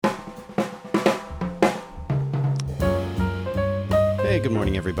Hey, good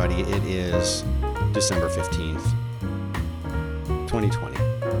morning, everybody. It is December 15th, 2020.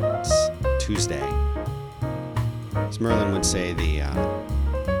 It's Tuesday. As Merlin would say, the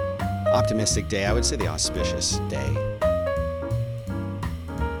optimistic day. I would say the auspicious day.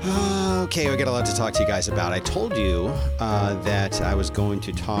 Okay, we got a lot to talk to you guys about. I told you that I was going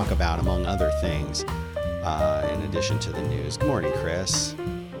to talk about, among other things, in addition to the news. Good morning, Chris.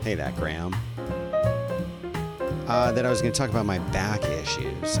 Hey, that Graham. That I was going to talk about my back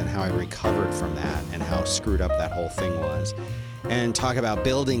issues and how I recovered from that and how screwed up that whole thing was. And talk about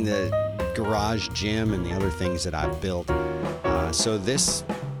building the garage gym and the other things that I've built. So this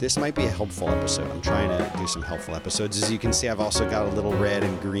might be a helpful episode. I'm trying to do some helpful episodes. As you can see, I've also got a little red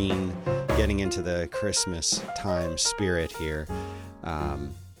and green getting into the Christmas time spirit here.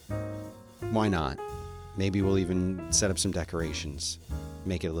 Why not? Maybe we'll even set up some decorations,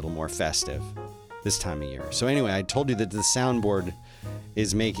 make it a little more festive this time of year. So anyway, I told you that the soundboard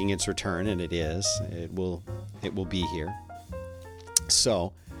is making its return, and it is. It will be here.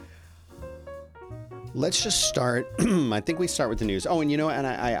 So let's just start. I think we start with the news. Oh, and you know, and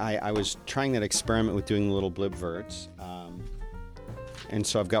I was trying that experiment with doing little blibverts. And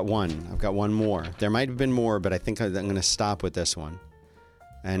so I've got one more. There might have been more, but I think I'm going to stop with this one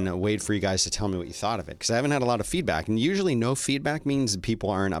and wait for you guys to tell me what you thought of it, because I haven't had a lot of feedback. And usually no feedback means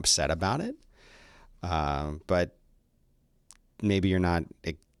people aren't upset about it. But maybe you're not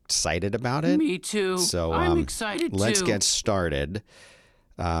excited about it. Me too. So I'm excited let's too. get started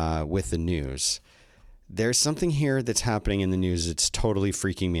with the news. There's something here that's happening in the news that's totally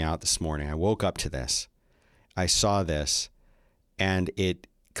freaking me out this morning. I woke up to this. I saw this, and it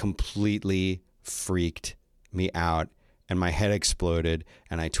completely freaked me out, and my head exploded,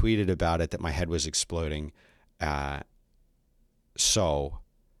 and I tweeted about it that my head was exploding. So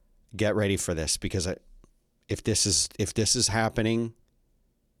get ready for this, because if this is happening,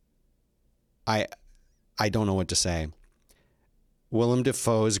 I don't know what to say. Willem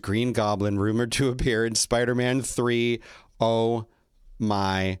Dafoe's Green Goblin rumored to appear in Spider-Man 3. Oh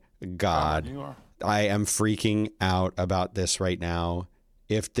my God. I am freaking out about this right now.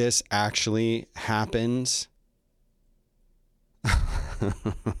 If this actually happens,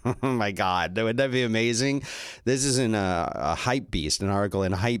 oh my God, wouldn't that be amazing? This is in a Hypebeast, an article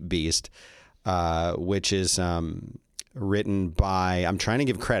in Hypebeast, which is written by, I'm trying to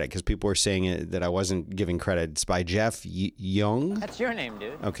give credit because people were saying that I wasn't giving credit. It's by Jeff Young. That's your name,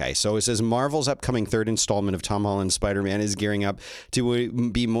 dude. Okay, so it says Marvel's upcoming third installment of Tom Holland's Spider-Man is gearing up to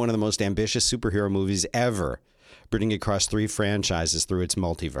be one of the most ambitious superhero movies ever, bringing across 3 franchises through its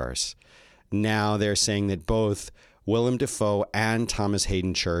multiverse. Now they're saying that both Willem Dafoe and Thomas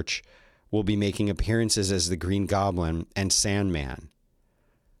Hayden Church will be making appearances as the Green Goblin and Sandman.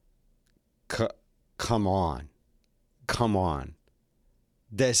 Come on.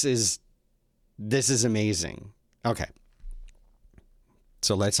 This is amazing. Okay.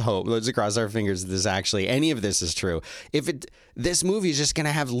 So let's cross our fingers that any of this is true. This movie is just going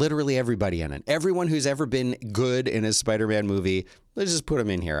to have literally everybody in it. Everyone who's ever been good in a Spider-Man movie, let's just put them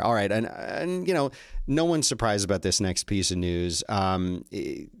in here. All right. And you know, no one's surprised about this next piece of news.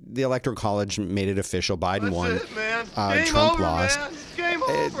 The Electoral College made it official. Biden won. It, man. Trump over, lost. Man. Game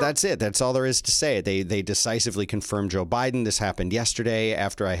over. That's it. That's all there is to say. They decisively confirmed Joe Biden. This happened yesterday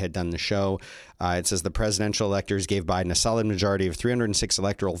after I had done the show. It says the presidential electors gave Biden a solid majority of 306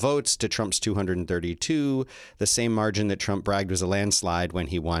 electoral votes to Trump's 232, the same margin that Trump bragged was a landslide when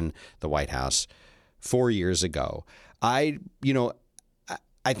he won the White House 4 years ago. I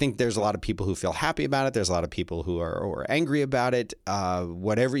think there's a lot of people who feel happy about it. There's a lot of people who are angry about it.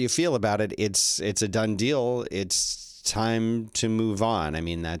 Whatever you feel about it, it's a done deal. It's time to move on. I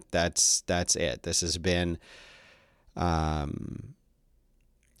mean, that's it. This has been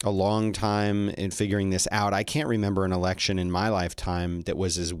a long time in figuring this out. I can't remember an election in my lifetime that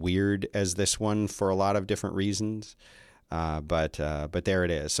was as weird as this one for a lot of different reasons. But there it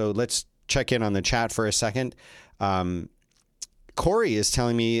is. So let's check in on the chat for a second. Corey is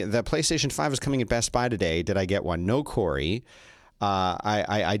telling me that PlayStation 5 is coming at Best Buy today. Did I get one? No, Corey.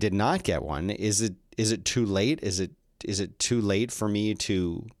 I did not get one. Is it too late? Is it too late for me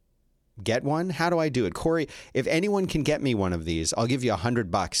to get one? How do I do it? Corey, if anyone can get me one of these, I'll give you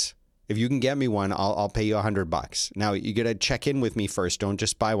 $100. If you can get me one, I'll pay you $100. Now you got to check in with me first. Don't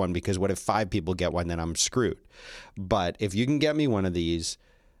just buy one, because what if 5 people get one? Then I'm screwed. But if you can get me one of these,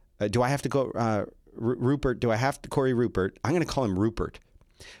 do I have to go, Rupert? Do I have to, Corey Rupert? I'm going to call him Rupert.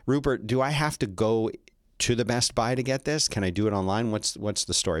 Rupert, do I have to go to the Best Buy to get this? Can I do it online? What's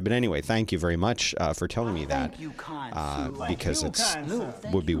the story? But anyway, thank you very much for telling me that, because it's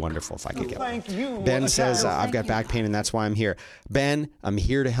would be wonderful if I could get one. Ben says, I've got back pain and that's why I'm here. Ben, I'm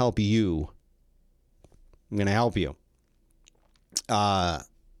here to help you. I'm going to help you.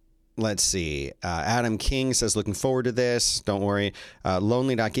 Let's see. Adam King says, looking forward to this. Don't worry.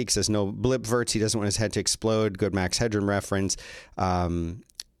 Lonely.geek says, no blipverts. He doesn't want his head to explode. Good Max Headroom reference.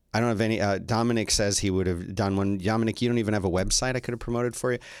 I don't have any. Dominic says he would have done one. Dominic, you don't even have a website I could have promoted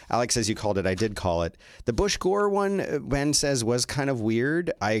for you. Alex says you called it. I did call it. The Bush Gore one, Ben says, was kind of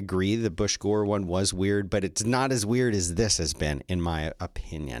weird. I agree. The Bush Gore one was weird, but it's not as weird as this has been, in my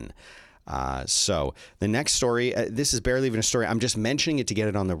opinion. So the next story, this is barely even a story. I'm just mentioning it to get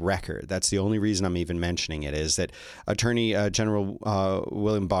it on the record. That's the only reason I'm even mentioning it, is that Attorney General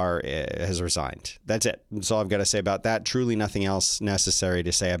William Barr has resigned. That's it. That's all I've got to say about that. Truly nothing else necessary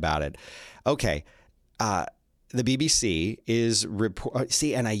to say about it. Okay. The BBC is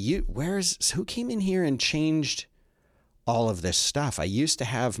who came in here and changed all of this stuff? I used to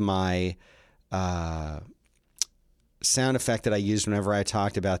have my, sound effect that I used whenever I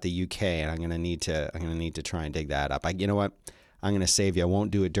talked about the UK, and I'm gonna need to try and dig that up. You know what? I'm gonna save you. I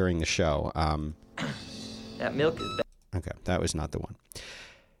won't do it during the show. That milk is bad. Okay, that was not the one.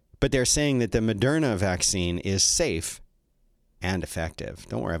 But they're saying that the Moderna vaccine is safe and effective.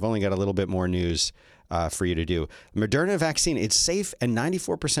 Don't worry, I've only got a little bit more news for you to do. Moderna vaccine, it's safe and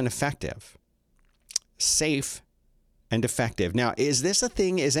 94% effective. Safe and effective. Now, is this a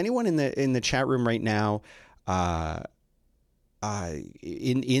thing? Is anyone in the chat room right now?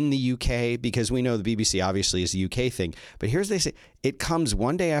 In the UK, because we know the BBC obviously is a UK thing, but here's they say it comes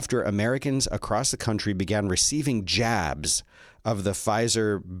one day after Americans across the country began receiving jabs of the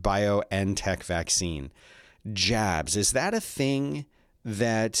Pfizer BioNTech vaccine. Jabs, is that a thing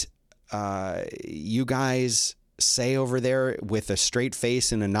that you guys say over there with a straight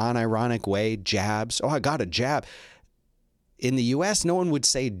face in a non-ironic way? Jabs? Oh, I got a jab. In the U.S., no one would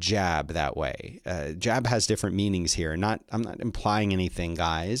say jab that way. Jab has different meanings here. I'm not implying anything,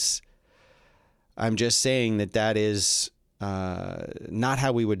 guys. I'm just saying that is not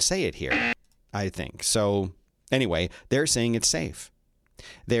how we would say it here, I think. So anyway, they're saying it's safe.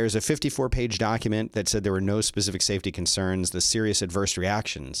 There's a 54-page document that said there were no specific safety concerns. The serious adverse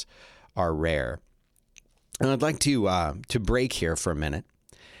reactions are rare. And I'd like to break here for a minute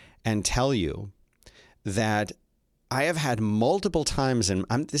and tell you that I have had multiple times, and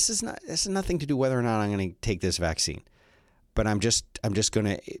this is nothing to do whether or not I'm going to take this vaccine, but I'm just going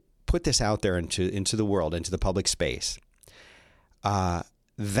to put this out there into the world, into the public space,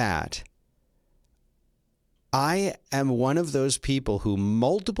 that I am one of those people who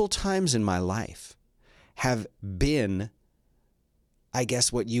multiple times in my life have been, I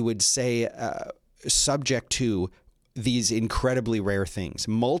guess what you would say, subject to these incredibly rare things.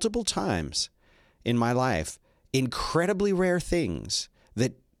 Multiple times in my life, incredibly rare things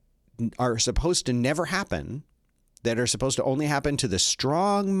that are supposed to never happen, that are supposed to only happen to the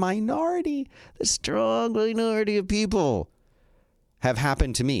strong minority of people, have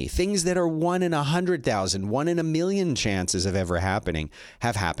happened to me. Things that are 1 in 100,000, 1 in a million chances of ever happening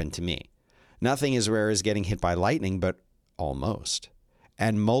have happened to me. Nothing as rare as getting hit by lightning, but almost,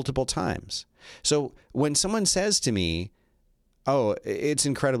 and multiple times. So when someone says to me, oh, it's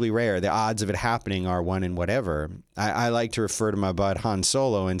incredibly rare, the odds of it happening are 1 in whatever, I like to refer to my bud Han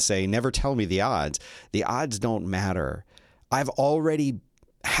Solo and say, never tell me the odds. The odds don't matter. I've already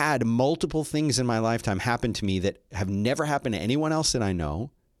had multiple things in my lifetime happen to me that have never happened to anyone else that I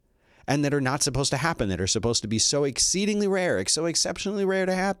know, and that are not supposed to happen, that are supposed to be so exceedingly rare, so exceptionally rare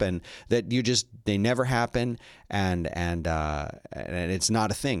to happen, that they never happen, and it's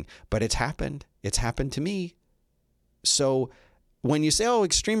not a thing. But it's happened. It's happened to me. So when you say, oh,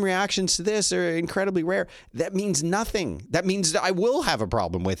 extreme reactions to this are incredibly rare, that means nothing. That means that I will have a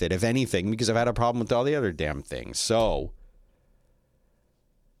problem with it, if anything, because I've had a problem with all the other damn things. So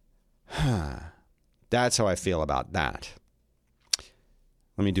that's how I feel about that.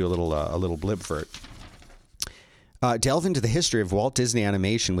 Let me do a little blipvert. Delve into the history of Walt Disney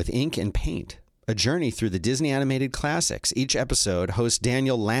Animation with ink and paint. A journey through the Disney animated classics. Each episode, host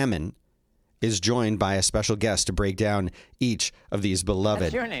Daniel Lamon is joined by a special guest to break down each of these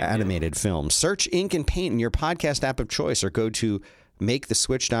beloved animated films. Search Ink and Paint in your podcast app of choice, or go to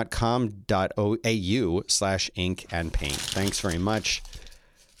maketheswitch.com.au/ink and paint. Thanks very much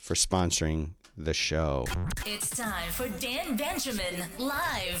for sponsoring the show. It's time for Dan Benjamin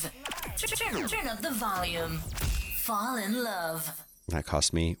live. Turn up the volume. Fall in love. That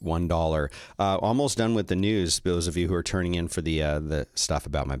cost me $1. Almost done with the news, those of you who are turning in for the stuff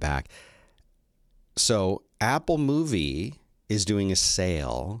about my back. So Apple Movie is doing a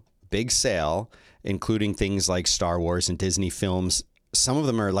sale, big sale, including things like Star Wars and Disney films. Some of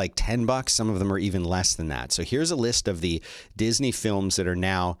them are like $10. Some of them are even less than that. So here's a list of the Disney films that are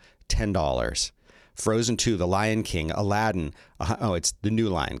now $10. Frozen 2, The Lion King, Aladdin. It's the new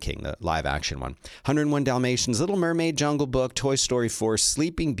Lion King, the live action one. 101 Dalmatians, Little Mermaid, Jungle Book, Toy Story 4,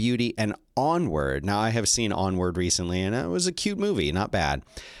 Sleeping Beauty, and Onward. Now, I have seen Onward recently, and it was a cute movie. Not bad.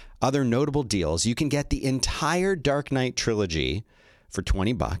 Other notable deals. You can get the entire Dark Knight trilogy for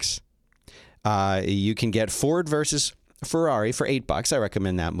 $20. You can get Ford versus Ferrari for $8. I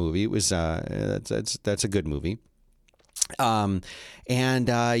recommend that movie. It was that's a good movie. And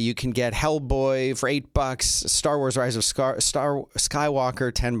you can get Hellboy for $8, Star Wars Rise of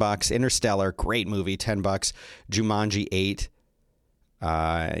Skywalker $10, Interstellar, great movie, $10, Jumanji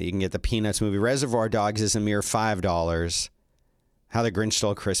 $8. You can get the Peanuts movie. Reservoir Dogs is a mere $5. How the Grinch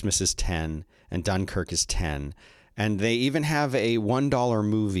Stole Christmas is $10, and Dunkirk is $10. And they even have a $1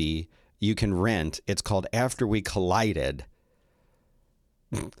 movie you can rent. It's called After We Collided.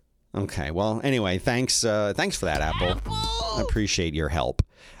 Okay, well, anyway, thanks for that, Apple. I appreciate your help.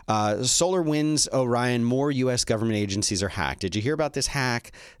 SolarWinds, Orion, more U.S. government agencies are hacked. Did you hear about this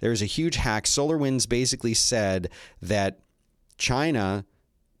hack? There's a huge hack. SolarWinds basically said that China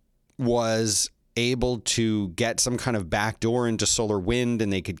was able to get some kind of backdoor into SolarWind, and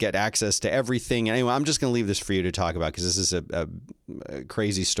they could get access to everything. Anyway, I'm just going to leave this for you to talk about because this is a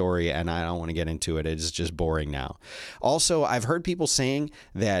crazy story, and I don't want to get into it. It's just boring now. Also, I've heard people saying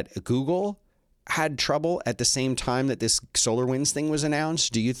that Google had trouble at the same time that this SolarWinds thing was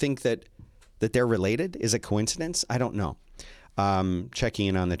announced. Do you think that they're related? Is it coincidence? I don't know. Checking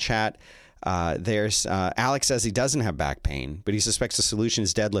in on the chat. There's Alex says he doesn't have back pain, but he suspects the solution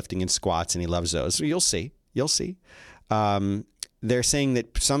is deadlifting and squats, and he loves those. So you'll see. They're saying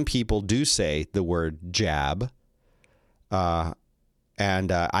that some people do say the word jab,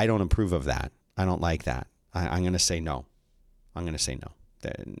 and I don't approve of that. I don't like that. I'm going to say no.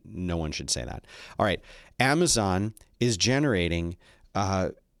 No one should say that. All right. Amazon is generating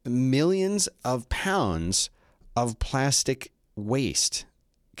millions of pounds of plastic waste.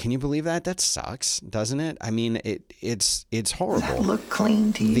 Can you believe that? That sucks, doesn't it? I mean, it's horrible. Does that look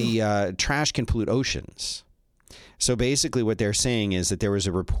clean to you? The trash can pollute oceans. So basically what they're saying is that there was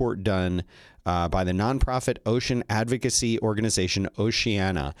a report done by the nonprofit ocean advocacy organization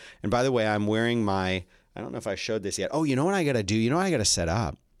Oceana. And by the way, I'm wearing I don't know if I showed this yet. Oh, you know what I got to do? You know what I got to set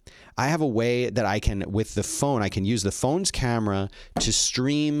up? I have a way that I can, with the phone, I can use the phone's camera to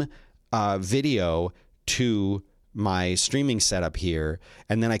stream video to my streaming setup here,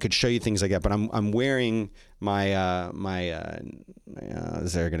 and then I could show you things like that. But I'm wearing my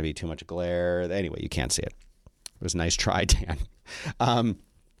is there going to be too much glare? Anyway, you can't see it. It was a nice try, Dan.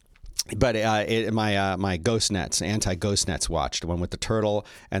 But my Ghost Nets, anti-Ghost Nets watch, the one with the turtle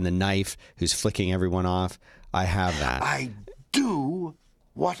and the knife who's flicking everyone off. I have that. I do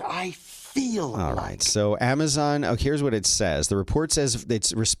what I feel All like. right. So Amazon, here's what it says. The report says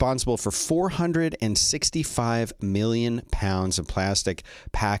it's responsible for 465 million pounds of plastic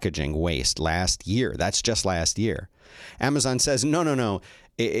packaging waste last year. That's just last year. Amazon says, no.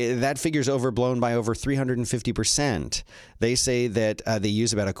 That figure's overblown by over 350%. They say that they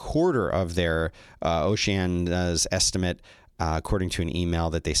use about a quarter of their Oceana's estimate, according to an email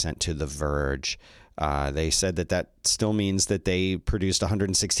that they sent to The Verge. They said that still means that they produced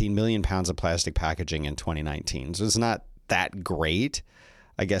 116 million pounds of plastic packaging in 2019. So it's not that great.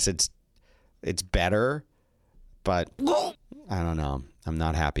 I guess it's better, but I don't know. I'm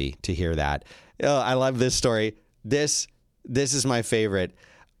not happy to hear that. I love this story. This is my favorite.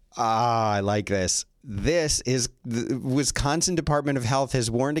 I like this. This is the Wisconsin Department of Health has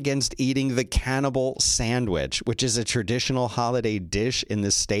warned against eating the cannibal sandwich, which is a traditional holiday dish in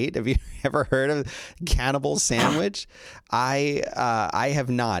the state. Have you ever heard of cannibal sandwich? I have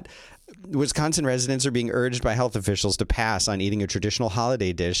not. Wisconsin residents are being urged by health officials to pass on eating a traditional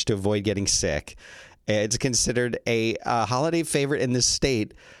holiday dish to avoid getting sick. It's considered a holiday favorite in the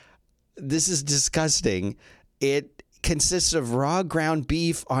state. This is disgusting. It consists of raw ground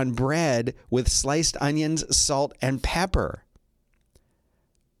beef on bread with sliced onions, salt, and pepper.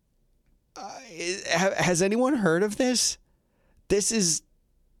 Has anyone heard of this? This is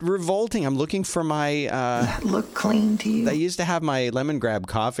revolting. I'm looking for my... Does that look clean to you? I used to have my lemon grab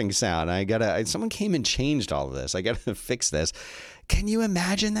coughing sound. Someone came and changed all of this. I gotta fix this. Can you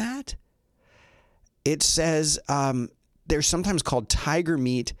imagine that? It says they're sometimes called tiger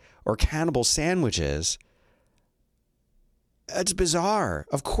meat or cannibal sandwiches. It's bizarre.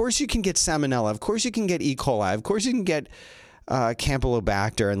 Of course you can get salmonella. Of course you can get E. coli. Of course you can get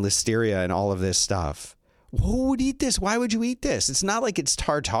Campylobacter and Listeria and all of this stuff. Who would eat this? Why would you eat this? It's not like it's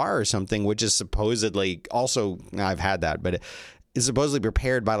tartare or something, which is supposedly also, I've had that, but it's supposedly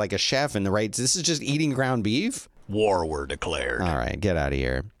prepared by like a chef in the right. This is just eating ground beef. War were declared. All right, get out of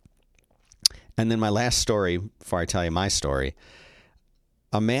here. And then my last story, before I tell you my story,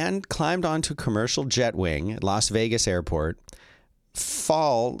 a man climbed onto a commercial jet wing at Las Vegas airport,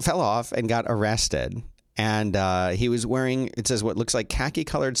 fell off and got arrested. And he was wearing, it says, what looks like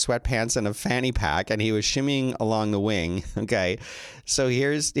khaki-colored sweatpants and a fanny pack, and he was shimmying along the wing. Okay, so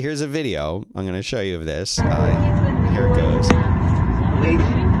here's a video. I'm going to show you of this. Here it goes.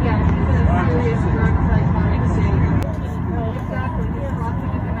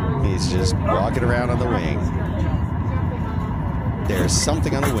 He's just walking around on the wing. There's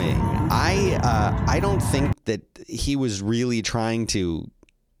something on the wing. I don't think that he was really trying to,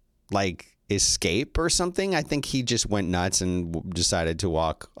 like, escape or something. I think he just went nuts and decided to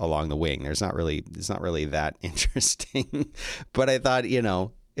walk along the wing. It's not really that interesting, but I thought,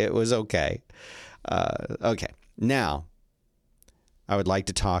 it was okay. Okay. Now I would like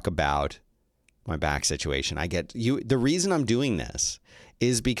to talk about my back situation. The reason I'm doing this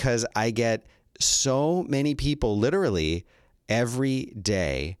is because I get so many people literally every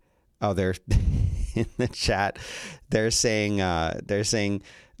day. Oh, they're in the chat. They're saying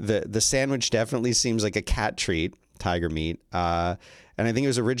the sandwich definitely seems like a cat treat, tiger meat. And I think it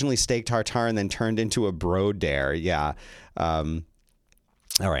was originally steak tartare and then turned into a bro dare. Yeah. All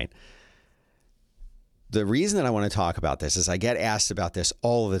right. The reason that I want to talk about this is I get asked about this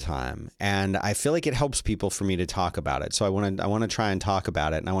all the time, and I feel like it helps people for me to talk about it. So I want to try and talk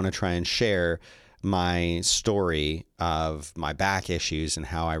about it, and I want to try and share my story of my back issues and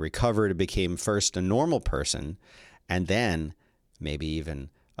how I recovered and became first a normal person, and then maybe even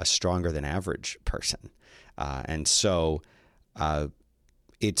a stronger than average person. And so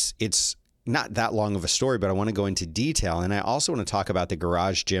it's not that long of a story, but I want to go into detail. And I also want to talk about the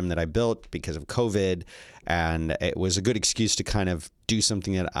garage gym that I built because of COVID. And it was a good excuse to kind of do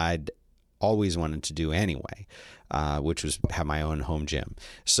something that I'd always wanted to do anyway, which was have my own home gym.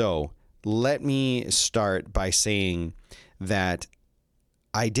 So let me start by saying that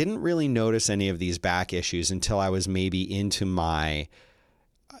I didn't really notice any of these back issues until I was maybe into my,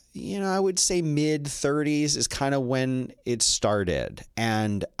 I would say mid 30s is kind of when it started.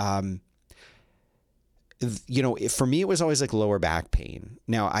 And, for me, it was always like lower back pain.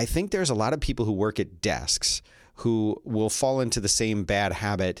 Now, I think there's a lot of people who work at desks who will fall into the same bad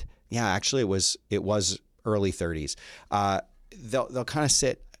habit. Yeah, actually, it was early 30s. They'll kind of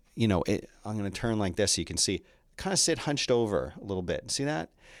sit, I'm going to turn like this so you can see, kind of sit hunched over a little bit. See that?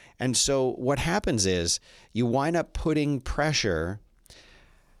 And so what happens is you wind up putting pressure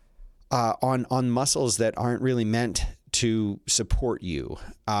on muscles that aren't really meant to support you.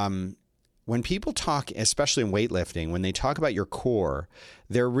 When people talk, especially in weightlifting, when they talk about your core,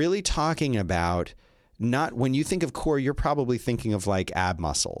 they're really talking about not, when you think of core, you're probably thinking of like ab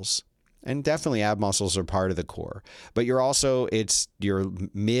muscles. And definitely ab muscles are part of the core. But it's your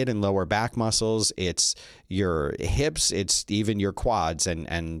mid and lower back muscles, it's your hips, it's even your quads,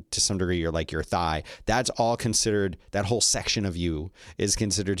 and to some degree your thigh. That's all considered, that whole section of you is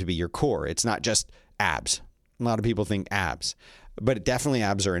considered to be your core. It's not just abs. A lot of people think abs, but definitely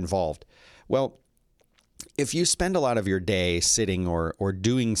abs are involved. Well, if you spend a lot of your day sitting or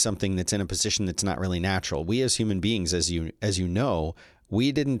doing something that's in a position that's not really natural, we as human beings, as you know,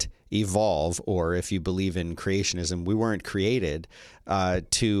 we didn't evolve, or if you believe in creationism, we weren't created and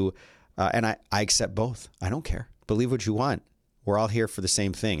I accept both. I don't care. Believe what you want. We're all here for the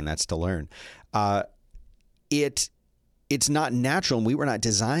same thing, and that's to learn. It's not natural, and we were not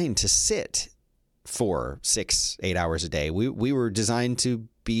designed to sit for 6-8 hours a day. We were designed to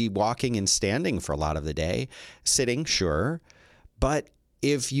be walking and standing for a lot of the day, sitting, sure. But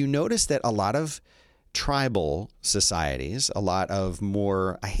if you notice that a lot of tribal societies, a lot of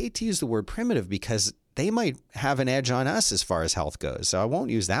more, I hate to use the word primitive because they might have an edge on us as far as health goes. So I won't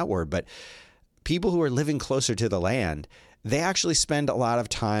use that word, but people who are living closer to the land, they actually spend a lot of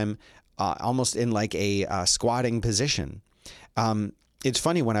time almost in like a squatting position. It's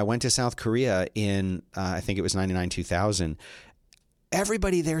funny, when I went to South Korea in, I think it was 99, 2000,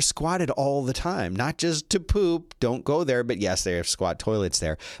 everybody there squatted all the time, not just to poop. Don't go there. But yes, they have squat toilets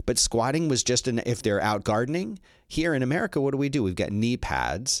there. But squatting was just if they're out gardening. Here in America, what do? We've got knee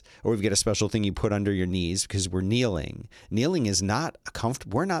pads, or we've got a special thing you put under your knees because we're kneeling. Kneeling is not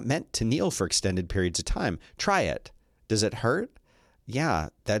comfortable. We're not meant to kneel for extended periods of time. Try it. Does it hurt? Yeah,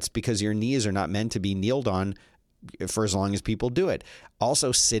 that's because your knees are not meant to be kneeled on for as long as people do it.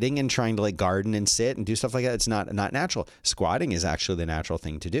 Also, sitting and trying to like garden and sit and do stuff like that, it's not natural. Squatting is actually the natural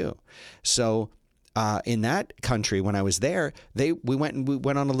thing to do. So in that country, when I was there, we went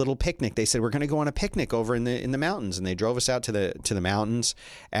on a little picnic. They said, we're going to go on a picnic over in the mountains, and they drove us out to the mountains,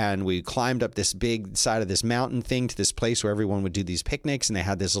 and we climbed up this big side of this mountain thing to this place where everyone would do these picnics, and they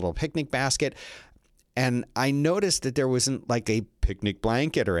had this little picnic basket. And I noticed that there wasn't like a picnic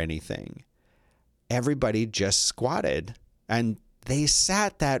blanket or anything. Everybody just squatted, and they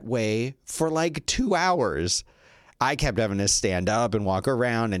sat that way for like 2 hours. I kept having to stand up and walk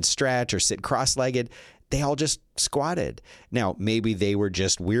around and stretch or sit cross-legged. They all just squatted. Now, maybe they were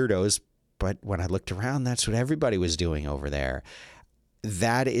just weirdos, but when I looked around, that's what everybody was doing over there.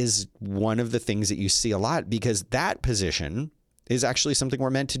 That is one of the things that you see a lot, because that position is actually something we're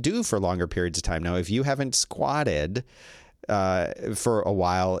meant to do for longer periods of time. Now, if you haven't squatted for a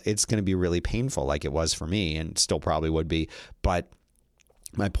while, it's going to be really painful, like it was for me, and still probably would be. But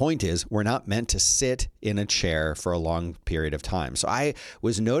my point is, we're not meant to sit in a chair for a long period of time. So I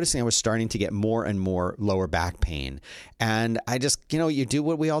was noticing I was starting to get more and more lower back pain. And I just, you do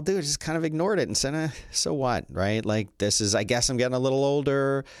what we all do, just kind of ignored it and said, so what, right? Like, I guess I'm getting a little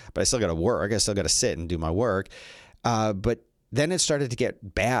older, but I still got to work. I still got to sit and do my work. But then it started to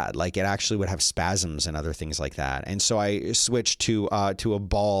get bad. Like, it actually would have spasms and other things like that. And so I switched to a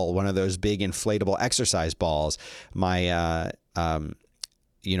ball, one of those big inflatable exercise balls. My,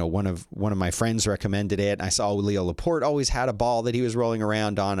 one of my friends recommended it. I saw Leo Laporte always had a ball that he was rolling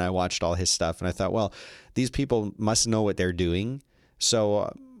around on. I watched all his stuff, and I thought, well, these people must know what they're doing.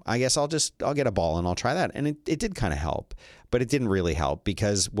 So I guess I'll get a ball and I'll try that. And it did kind of help, but it didn't really help,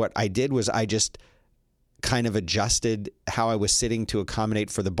 because what I did was I just kind of adjusted how I was sitting to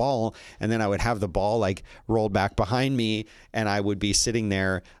accommodate for the ball. And then I would have the ball like rolled back behind me, and I would be sitting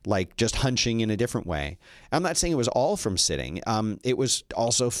there like just hunching in a different way. I'm not saying it was all from sitting. It was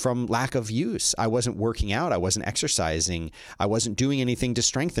also from lack of use. I wasn't working out. I wasn't exercising. I wasn't doing anything to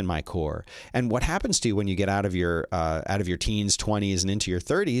strengthen my core. And what happens to you when you get out of your teens, 20s, and into your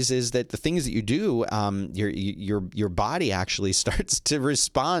 30s is that the things that you do, your body actually starts to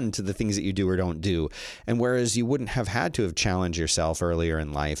respond to the things that you do or don't do. And whereas you wouldn't have had to have challenged yourself earlier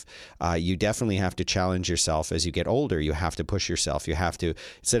in life, you definitely have to challenge yourself as you get older. You have to push yourself. You have to,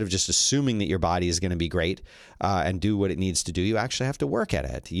 instead of just assuming that your body is going to be great and do what it needs to do, you actually have to work at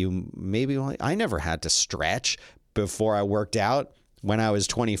it. I never had to stretch before I worked out. When I was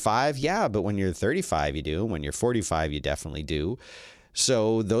 25, yeah, but when you're 35, you do. When you're 45, you definitely do.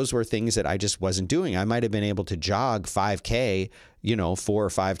 So those were things that I just wasn't doing. I might have been able to jog 5K, 4 or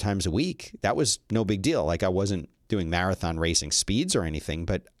 5 times a week. That was no big deal. Like, I wasn't doing marathon racing speeds or anything,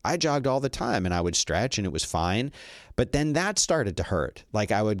 but I jogged all the time, and I would stretch, and it was fine. But then that started to hurt.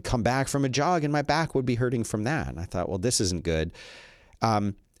 Like, I would come back from a jog and my back would be hurting from that. And I thought, well, this isn't good.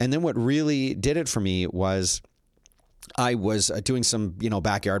 And then what really did it for me was I was doing some,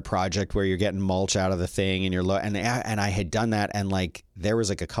 backyard project where you're getting mulch out of the thing, and and I had done that. And like, there was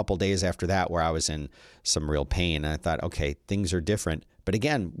like a couple days after that where I was in some real pain, and I thought, okay, things are different. But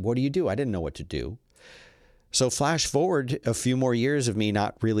again, what do? I didn't know what to do. So flash forward a few more years of me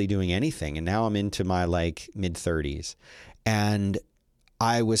not really doing anything. And now I'm into my like mid 30s, and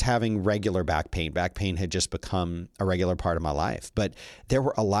I was having regular back pain. Back pain had just become a regular part of my life, but there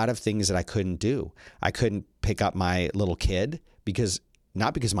were a lot of things that I couldn't do. I couldn't pick up my little kid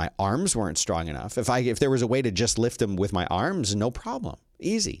not because my arms weren't strong enough. If there was a way to just lift him with my arms, no problem,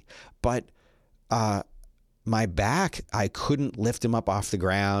 easy. But my back, I couldn't lift him up off the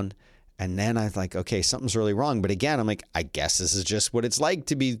ground. And then I was like, okay, something's really wrong. But again, I'm like, I guess this is just what it's like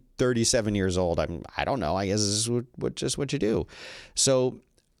to be 37 years old. I don't know. I guess this is just what you do. So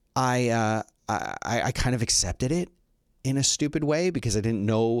I kind of accepted it in a stupid way because I didn't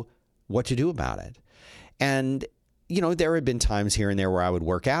know what to do about it. And there had been times here and there where I would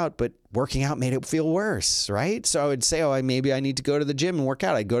work out, but working out made it feel worse, right? So I would say, maybe I need to go to the gym and work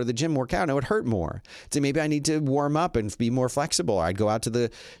out. I'd go to the gym, work out, and it would hurt more. So maybe I need to warm up and be more flexible. I'd go out to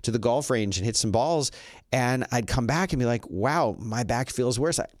the golf range and hit some balls, and I'd come back and be like, wow, my back feels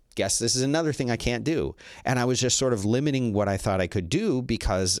worse. I guess this is another thing I can't do. And I was just sort of limiting what I thought I could do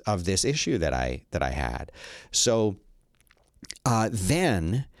because of this issue that I had. So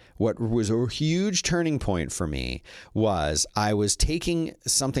then what was a huge turning point for me was I was taking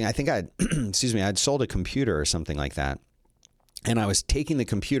something, I think I'd sold a computer or something like that. And I was taking the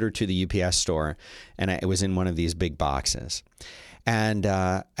computer to the UPS store, and it was in one of these big boxes. And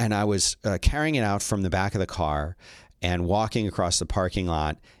I was carrying it out from the back of the car and walking across the parking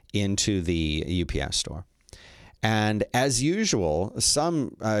lot into the UPS store. And as usual,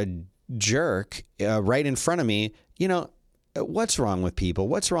 some jerk right in front of me, what's wrong with people?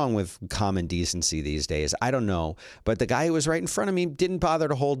 What's wrong with common decency these days? I don't know. But the guy who was right in front of me didn't bother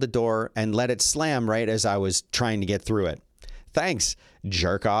to hold the door and let it slam right as I was trying to get through it. Thanks,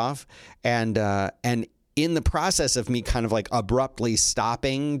 jerk off. And in the process of me kind of like abruptly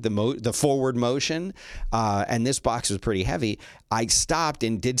stopping the forward motion, and this box was pretty heavy, I stopped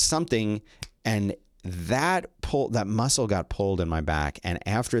and did something, and that muscle got pulled in my back. And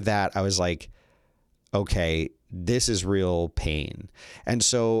after that, I was like, okay, this is real pain. And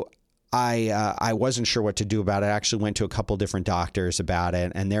so I wasn't sure what to do about it. I actually went to a couple different doctors about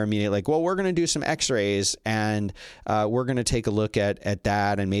it, and they're immediately like, well, we're going to do some x-rays, and we're going to take a look at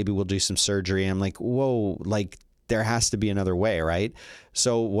that, and maybe we'll do some surgery. And I'm like, whoa, like there has to be another way, right?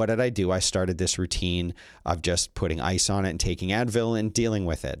 So what did I do? I started this routine of just putting ice on it and taking Advil and dealing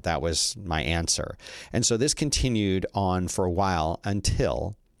with it. That was my answer. And so this continued on for a while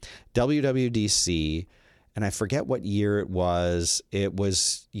until WWDC, and I forget what year it was. It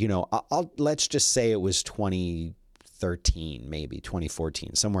was, let's just say it was 2013, maybe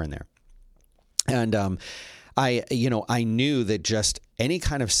 2014, somewhere in there. And I knew that just any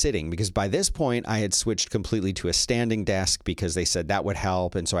kind of sitting, because by this point I had switched completely to a standing desk because they said that would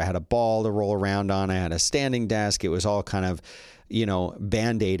help. And so I had a ball to roll around on. I had a standing desk. It was all kind of,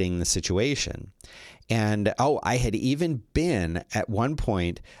 band-aiding the situation. And, I had even been at one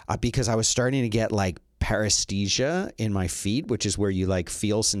point because I was starting to get like paresthesia in my feet, which is where you like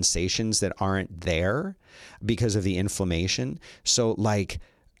feel sensations that aren't there because of the inflammation. So like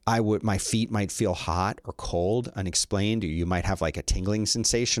my feet might feel hot or cold, unexplained, or you might have like a tingling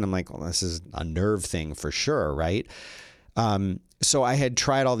sensation. I'm like, well, this is a nerve thing for sure, right? So I had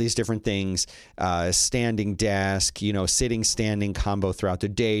tried all these different things, standing desk, sitting, standing combo throughout the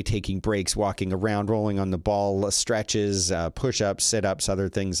day, taking breaks, walking around, rolling on the ball, stretches, push-ups, sit-ups, other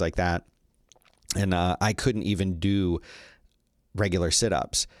things like that. And I couldn't even do regular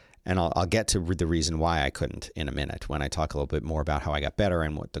sit-ups. And I'll get to the reason why I couldn't in a minute when I talk a little bit more about how I got better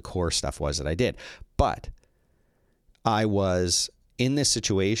and what the core stuff was that I did. But I was in this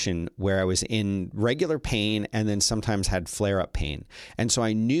situation where I was in regular pain and then sometimes had flare-up pain. And so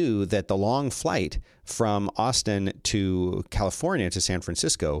I knew that the long flight from Austin to California to San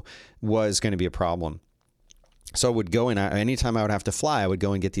Francisco was going to be a problem. So I would go in, anytime I would have to fly, I would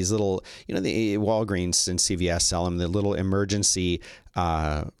go and get these little, the Walgreens and CVS sell them, the little emergency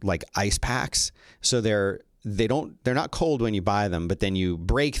like ice packs. So they're not cold when you buy them, but then you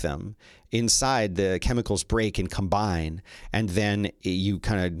break them. Inside, the chemicals break and combine, and then you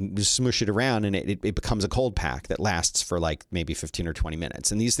kind of smush it around, and it becomes a cold pack that lasts for like maybe 15 or 20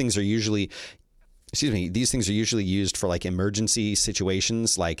 minutes. And these things are usually used for like emergency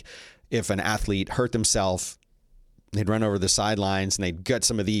situations, like if an athlete hurt themselves, they'd run over the sidelines and they'd gut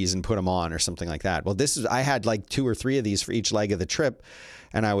some of these and put them on or something like that. Well, I had like 2 or 3 of these for each leg of the trip,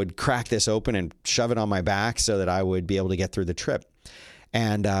 and I would crack this open and shove it on my back so that I would be able to get through the trip.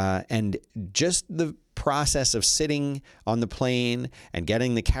 And just the process of sitting on the plane and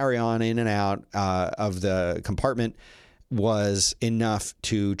getting the carry-on in and out of the compartment was enough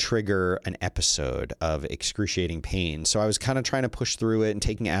to trigger an episode of excruciating pain. So I was kind of trying to push through it and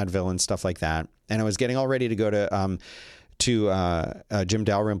taking Advil and stuff like that. And I was getting all ready to go to Jim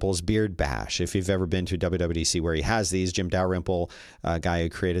Dalrymple's Beard Bash. If you've ever been to WWDC where he has these, Jim Dalrymple, guy who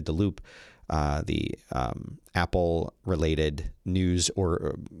created the Loop, the Apple-related news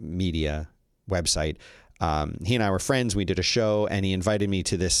or media website. He and I were friends. We did a show, and he invited me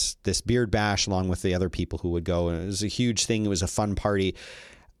to this Beard Bash along with the other people who would go. And it was a huge thing. It was a fun party.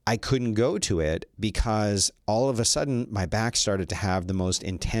 I couldn't go to it because all of a sudden my back started to have the most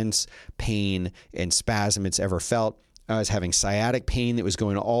intense pain and spasm it's ever felt. I was having sciatic pain that was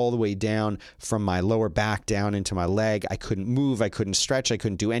going all the way down from my lower back down into my leg. I couldn't move. I couldn't stretch. I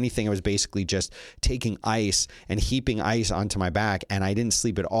couldn't do anything. I was basically just taking ice and heaping ice onto my back. And I didn't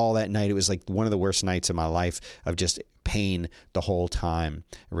sleep at all that night. It was like one of the worst nights of my life of just pain the whole time.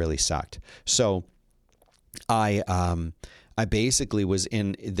 It really sucked. So I basically was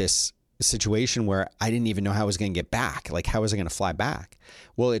in this situation where I didn't even know how I was going to get back. Like, how was I going to fly back?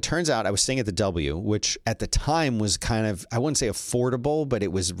 Well, it turns out I was staying at the W, which at the time was kind of, I wouldn't say affordable, but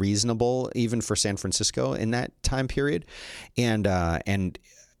it was reasonable even for San Francisco in that time period. And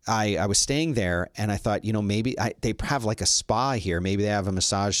I was staying there, and I thought, maybe they have like a spa here. Maybe they have a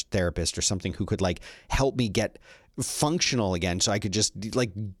massage therapist or something who could like help me get functional again, so I could just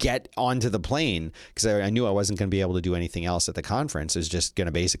like get onto the plane, because I knew I wasn't going to be able to do anything else at the conference. I was just going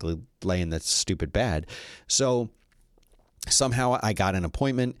to basically lay in that stupid bed. So somehow I got an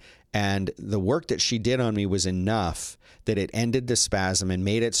appointment, And the work that she did on me was enough that it ended the spasm and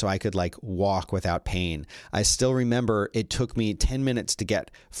made it so I could like walk without pain. I still remember it took me 10 minutes to get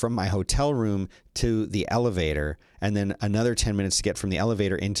from my hotel room to the elevator, and then another 10 minutes to get from the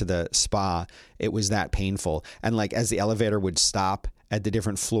elevator into the spa. It was that painful. And like as the elevator would stop at the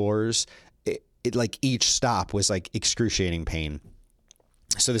different floors, it like each stop was like excruciating pain.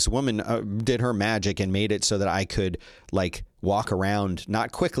 So this woman did her magic and made it so that I could like walk around,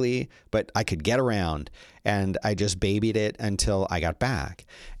 not quickly, but I could get around. And I just babied it until I got back.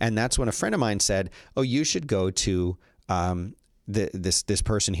 And that's when a friend of mine said, oh, you should go to this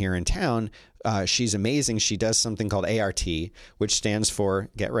person here in town. She's amazing. She does something called ART, which stands for,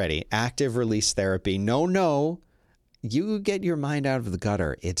 get ready, active release therapy. No, you get your mind out of the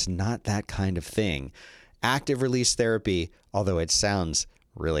gutter. It's not that kind of thing. Active release therapy, although it sounds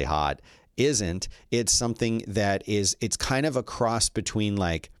really hot, isn't. It's something that is, it's kind of a cross between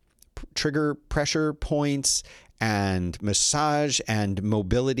like trigger pressure points and massage and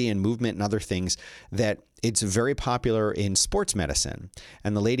mobility and movement and other things that it's very popular in sports medicine.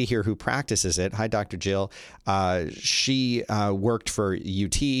 And the lady here who practices it, hi, Dr. Jill, she worked for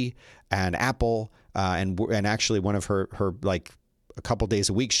UT and Apple, and actually one of her like a couple days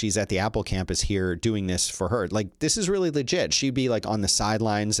a week, she's at the Apple campus here doing this for her. Like, this is really legit. She'd be like on the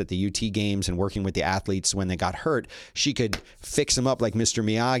sidelines at the UT games and working with the athletes when they got hurt. She could fix them up like Mr.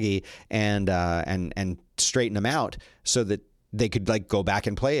 Miyagi and straighten them out so that they could like go back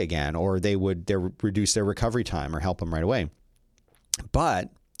and play again, or they would reduce their recovery time or help them right away.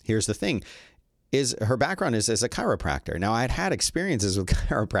 But here's the thing. Is her background is as a chiropractor. Now, I'd had experiences with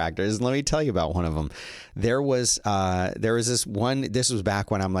chiropractors. Let me tell you about one of them. There was this one. This was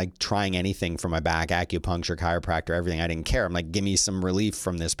back when I'm like trying anything for my back, acupuncture, chiropractor, everything. I didn't care. I'm like, give me some relief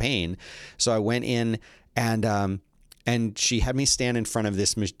from this pain. So I went in and she had me stand in front of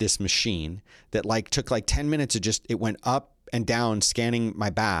this machine that like took like 10 minutes of just, it went up and down scanning my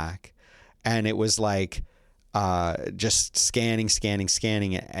back, and it was like just scanning,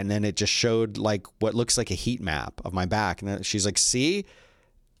 and then it just showed like what looks like a heat map of my back. And she's like, see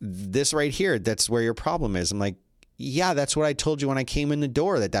this right here, that's where your problem is. I'm like, yeah, that's what I told you when I came in the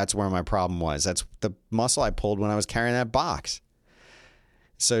door, that's where my problem was. That's the muscle I pulled when I was carrying that box.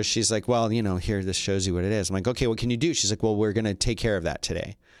 So she's like, well, here, this shows you what it is. I'm like, okay, what can you do? She's like, well, we're going to take care of that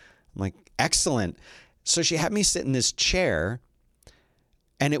today. I'm like, excellent. So she had me sit in this chair.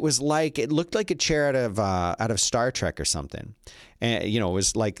 And it was like, it looked like a chair out of Star Trek or something. And, it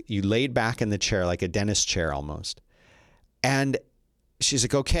was like you laid back in the chair, like a dentist chair almost. And she's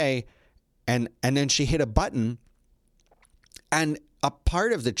like, okay. And then she hit a button, and a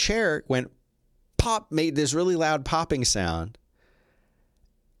part of the chair went pop, made this really loud popping sound.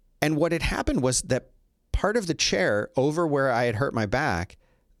 And what had happened was that part of the chair over where I had hurt my back,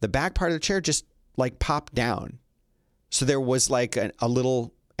 the back part of the chair just like popped down. So there was like a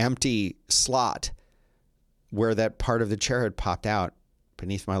little empty slot where that part of the chair had popped out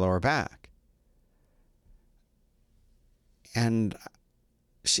beneath my lower back. And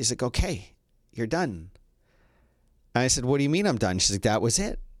she's like, okay, you're done. And I said, what do you mean I'm done? She's like, that was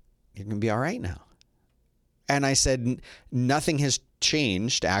it. You're going to be all right now. And I said, nothing has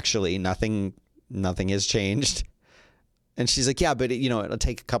changed. Actually, nothing has changed. And she's like, yeah, but it'll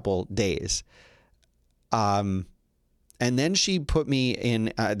take a couple days. And then she put me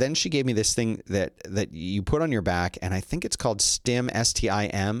in, then she gave me this thing that you put on your back, and I think it's called STIM,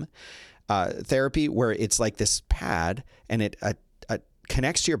 S-T-I-M, therapy, where it's like this pad, and it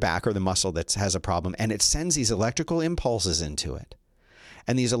connects to your back or the muscle that has a problem, and it sends these electrical impulses into it.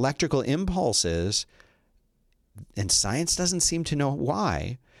 And these electrical impulses, and science doesn't seem to know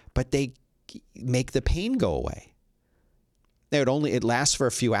why, but they make the pain go away. It lasts for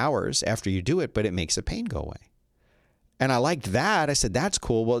a few hours after you do it, but it makes the pain go away. And I liked that. I said, that's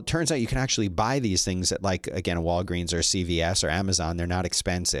cool. Well, it turns out you can actually buy these things at like, again, a Walgreens or CVS or Amazon. They're not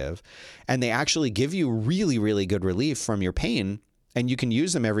expensive. And they actually give you really, really good relief from your pain. And you can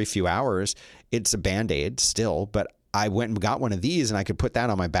use them every few hours. It's a Band-Aid still, but I went and got one of these, and I could put that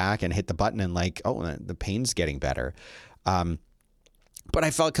on my back and hit the button and like, oh, the pain's getting better. But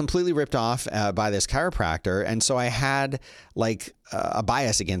I felt completely ripped off by this chiropractor. And so I had like a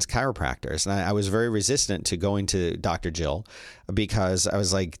bias against chiropractors. And I was very resistant to going to Dr. Jill because I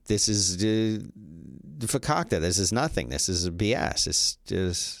was like, this is fakakta. This is nothing. This is BS. It's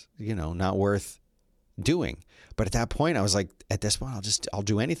just, not worth doing. But at that point, I was like, at this point, I'll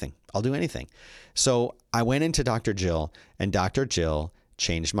do anything. I'll do anything. So I went into Dr. Jill, and Dr. Jill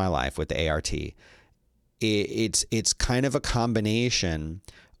changed my life with the ART. It's kind of a combination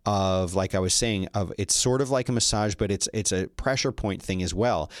of, like I was saying, of it's sort of like a massage, but it's a pressure point thing as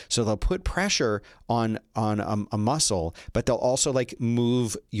well. So they'll put pressure on a muscle, but they'll also like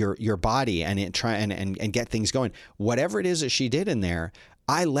move your body and try and get things going. Whatever it is that she did in there,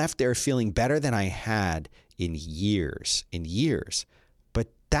 I left there feeling better than I had in years. But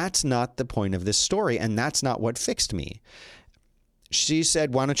that's not the point of this story, and that's not what fixed me. She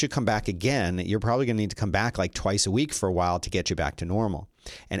said, why don't you come back again? You're probably going to need to come back like twice a week for a while to get you back to normal.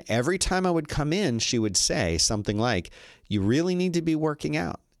 And every time I would come in, she would say something like, you really need to be working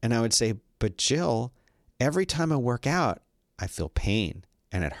out. And I would say, but Jill, every time I work out, I feel pain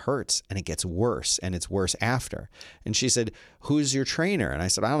and it hurts and it gets worse and it's worse after. And she said, who's your trainer? And I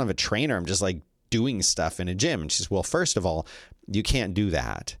said, I don't have a trainer. I'm just like doing stuff in a gym. And she says, well, first of all, you can't do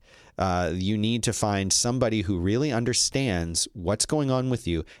that. You need to find somebody who really understands what's going on with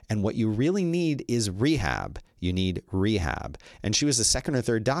you. And what you really need is rehab. You need rehab. And she was the second or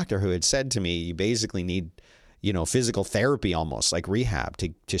third doctor who had said to me, you basically need, physical therapy, almost like rehab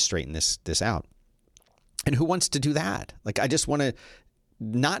to straighten this out. And who wants to do that? Like, I just want to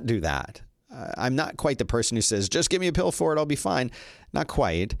not do that. I'm not quite the person who says, just give me a pill for it, I'll be fine. Not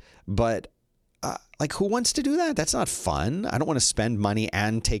quite. But like, who wants to do that? That's not fun. I don't want to spend money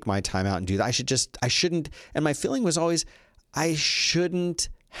and take my time out and do that. I shouldn't. And my feeling was always, I shouldn't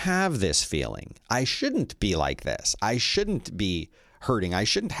have this feeling. I shouldn't be like this. I shouldn't be hurting. I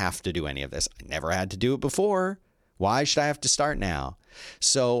shouldn't have to do any of this. I never had to do it before. Why should I have to start now?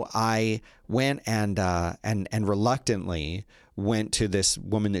 So I went and reluctantly went to this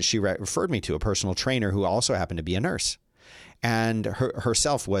woman that she referred me to, a personal trainer who also happened to be a nurse. And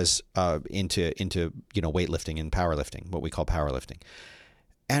herself was into weightlifting and powerlifting, what we call powerlifting.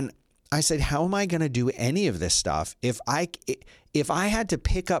 And I said, how am I going to do any of this stuff if I had to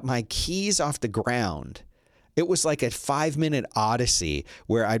pick up my keys off the ground? It was like a 5-minute odyssey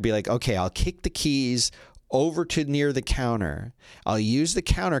where I'd be like, okay, I'll kick the keys over to near the counter. I'll use the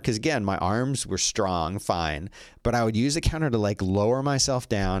counter because, again, my arms were strong, fine. But I would use the counter to like lower myself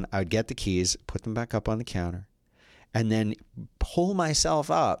down. I would get the keys, put them back up on the counter, and then pull myself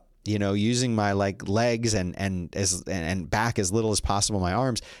up, using my like legs and back as little as possible, my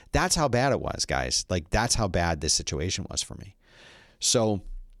arms. That's how bad it was, guys. Like, that's how bad this situation was for me. So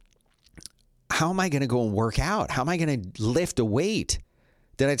how am I going to go and work out? How am I going to lift a weight?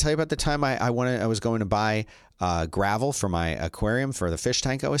 Did I tell you about the time I was going to buy gravel for my aquarium for the fish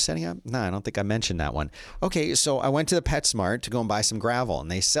tank I was setting up? No, I don't think I mentioned that one. Okay, so I went to the PetSmart to go and buy some gravel,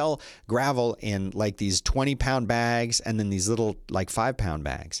 and they sell gravel in like these 20-pound bags and then these little like 5-pound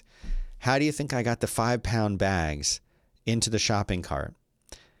bags. How do you think I got the 5-pound bags into the shopping cart?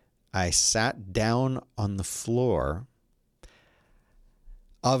 I sat down on the floor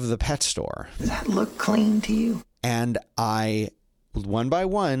of the pet store. Does that look clean to you? And I, one by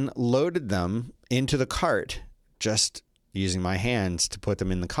one, loaded them into the cart, just using my hands to put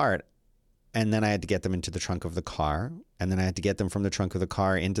them in the cart. And then I had to get them into the trunk of the car. And then I had to get them from the trunk of the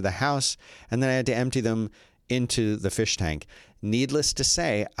car into the house. And then I had to empty them into the fish tank. Needless to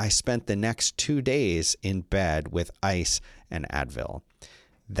say, I spent the next 2 days in bed with ice and Advil.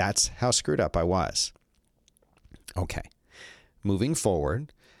 That's how screwed up I was. Okay. Moving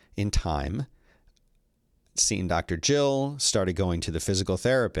forward in time, seeing Dr. Jill, started going to the physical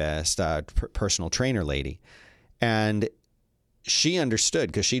therapist, personal trainer lady. And she understood,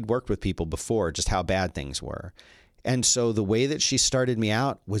 because she'd worked with people before, just how bad things were. And so the way that she started me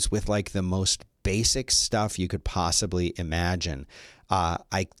out was with like the most basic stuff you could possibly imagine.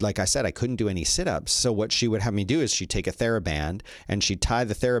 Like I said, I couldn't do any sit-ups. So what she would have me do is she'd take a TheraBand and she'd tie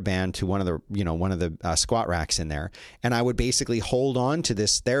the TheraBand to one of the squat racks in there. And I would basically hold on to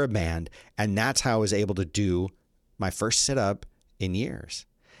this TheraBand. And that's how I was able to do my first sit-up in years.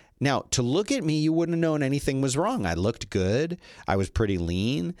 Now, to look at me, you wouldn't have known anything was wrong. I looked good. I was pretty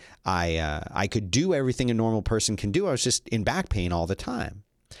lean. I could do everything a normal person can do. I was just in back pain all the time.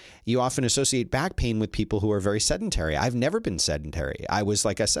 You often associate back pain with people who are very sedentary. I've never been sedentary. I was,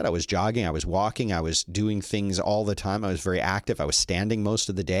 like I said, I was jogging, I was walking, I was doing things all the time. I was very active. I was standing most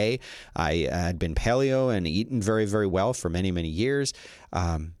of the day. I had been paleo and eaten very, very well for many, many years.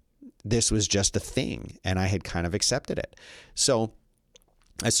 This was just a thing, and I had kind of accepted it. So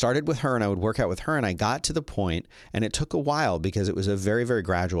I started with her and I would work out with her, and I got to the point, and it took a while because it was a very, very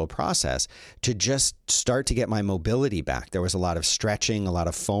gradual process to just start to get my mobility back. There was a lot of stretching, a lot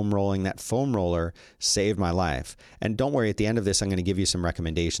of foam rolling. That foam roller saved my life. And don't worry, at the end of this, I'm going to give you some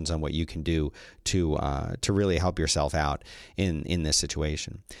recommendations on what you can do to really help yourself out in this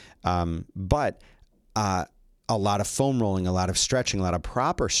situation. But a lot of foam rolling, a lot of stretching, a lot of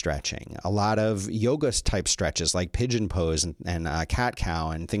proper stretching, a lot of yoga type stretches like pigeon pose and cat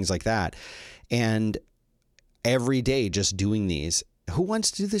cow and things like that. And every day just doing these. Who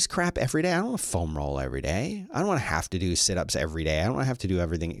wants to do this crap every day? I don't want to foam roll every day. I don't want to have to do sit-ups every day. I don't want to have to do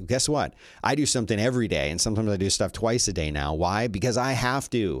everything. Guess what? I do something every day, and sometimes I do stuff twice a day now. Why? Because I have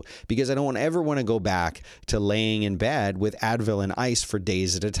to. Because I don't ever want to go back to laying in bed with Advil and ice for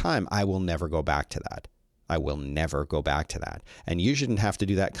days at a time. I will never go back to that. I will never go back to that. And you shouldn't have to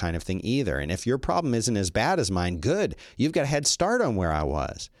do that kind of thing either. And if your problem isn't as bad as mine, good. You've got a head start on where I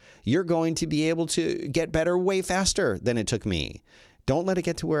was. You're going to be able to get better way faster than it took me. Don't let it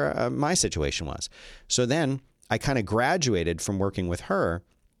get to where my situation was. So then I kind of graduated from working with her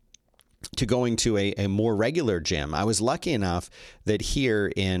to going to a more regular gym. I was lucky enough that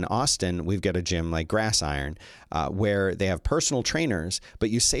here in Austin, we've got a gym like Grass Iron where they have personal trainers,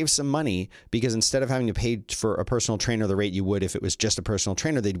 but you save some money because instead of having to pay for a personal trainer the rate you would if it was just a personal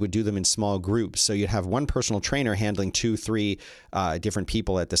trainer, they would do them in small groups. So you'd have one personal trainer handling 2-3 different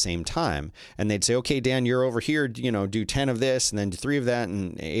people at the same time. And they'd say, okay, Dan, you're over here, do 10 of this and then 3 of that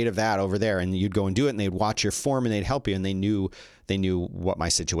and 8 of that over there. And you'd go and do it and they'd watch your form and they'd help you. And they knew what my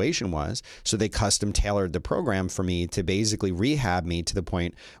situation was. So they custom tailored the program for me to basically rehab me to the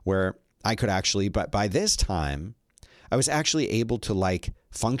point where I could actually, but by this time, I was actually able to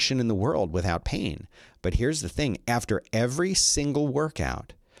function in the world without pain. But here's the thing, after every single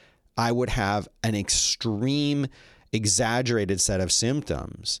workout, I would have an extreme exaggerated set of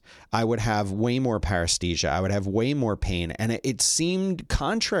symptoms. I would have way more paresthesia. I would have way more pain. And it seemed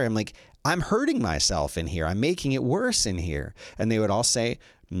contrary. I'm like, I'm hurting myself in here. I'm making it worse in here. And they would all say,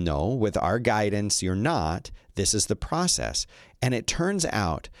 no, with our guidance, you're not. This is the process. And it turns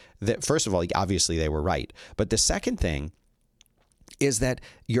out that, first of all, obviously they were right. But the second thing is that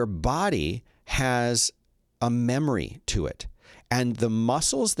your body has a memory to it. And the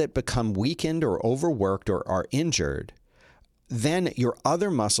muscles that become weakened or overworked or are injured, then your other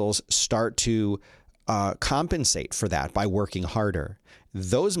muscles start to compensate for that by working harder.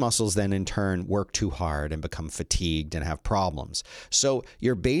 Those muscles then in turn work too hard and become fatigued and have problems. So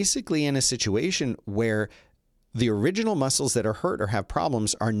you're basically in a situation where the original muscles that are hurt or have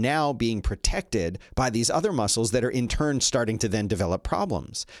problems are now being protected by these other muscles that are in turn starting to then develop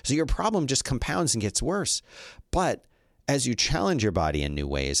problems. So your problem just compounds and gets worse. But as you challenge your body in new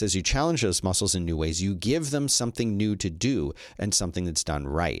ways, as you challenge those muscles in new ways, you give them something new to do and something that's done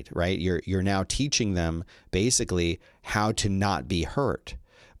right? You're now teaching them basically how to not be hurt,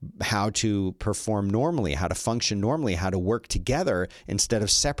 how to perform normally, how to function normally, how to work together instead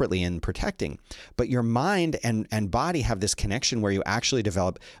of separately and protecting. But your mind and body have this connection where you actually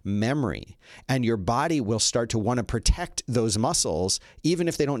develop memory, and your body will start to want to protect those muscles even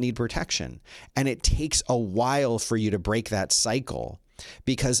if they don't need protection. And it takes a while for you to break that cycle,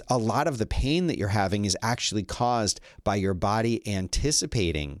 because a lot of the pain that you're having is actually caused by your body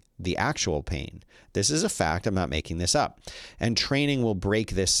anticipating the actual pain. This is a fact. I'm not making this up. And training will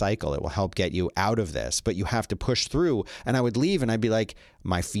break this cycle. It will help get you out of this, but you have to push through. And I would leave and I'd be like,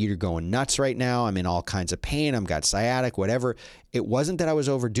 my feet are going nuts right now. I'm in all kinds of pain. I've got sciatic, whatever. It wasn't that I was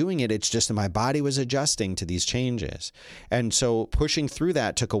overdoing it. It's just that my body was adjusting to these changes. And so pushing through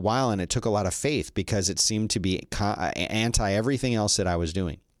that took a while, and it took a lot of faith because it seemed to be anti everything else that I was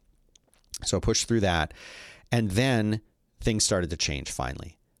doing. So I pushed through that. And then things started to change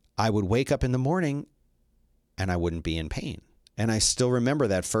finally. I would wake up in the morning and I wouldn't be in pain. And I still remember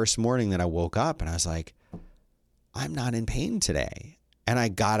that first morning that I woke up and I was like, I'm not in pain today. And I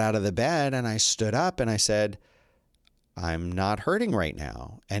got out of the bed and I stood up and I said, I'm not hurting right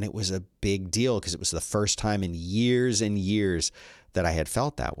now. And it was a big deal because it was the first time in years and years that I had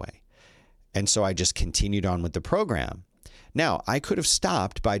felt that way. And so I just continued on with the program. Now, I could have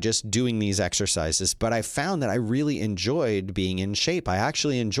stopped by just doing these exercises, but I found that I really enjoyed being in shape. I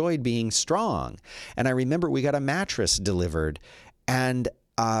actually enjoyed being strong. And I remember we got a mattress delivered, and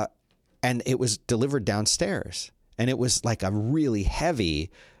it was delivered downstairs. And it was like a really heavy,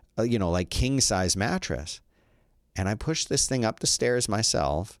 like king size mattress. And I pushed this thing up the stairs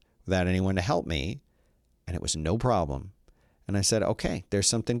myself without anyone to help me, and it was no problem. And I said, okay, there's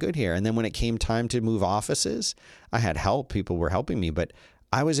something good here. And then when it came time to move offices, I had help. People were helping me, but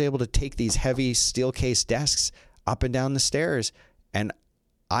I was able to take these heavy steel case desks up and down the stairs, and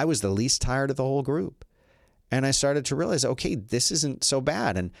I was the least tired of the whole group. And I started to realize, okay, this isn't so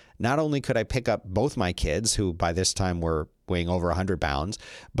bad. And not only could I pick up both my kids, who by this time were weighing over 100 pounds,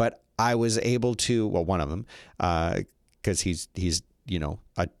 but I was able to, well, one of them, because he's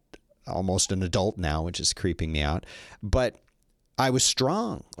almost an adult now, which is creeping me out. But I was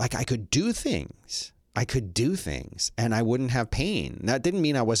strong. Like I could do things. I could do things and I wouldn't have pain. That didn't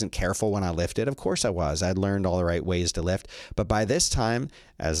mean I wasn't careful when I lifted. Of course I was. I'd learned all the right ways to lift. But by this time,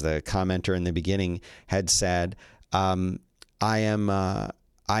 as the commenter in the beginning had said, I'm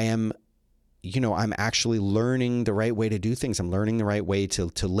actually learning the right way to do things. I'm learning the right way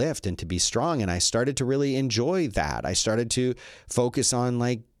to lift and to be strong. And I started to really enjoy that. I started to focus on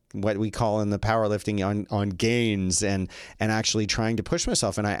like what we call in the powerlifting on gains and actually trying to push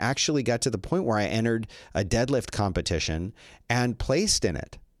myself. And I actually got to the point where I entered a deadlift competition and placed in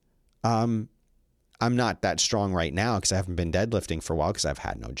it. I'm not that strong right now because I haven't been deadlifting for a while because I've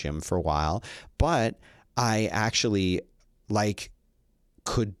had no gym for a while, but I actually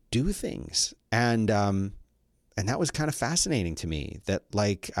could do things. And that was kind of fascinating to me that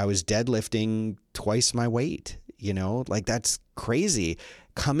I was deadlifting twice my weight, that's crazy.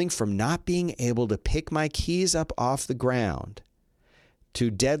 Coming from not being able to pick my keys up off the ground to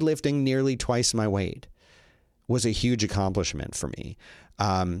deadlifting nearly twice my weight was a huge accomplishment for me.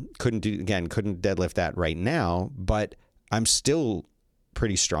 Couldn't deadlift that right now, but I'm still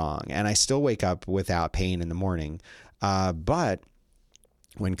pretty strong and I still wake up without pain in the morning. But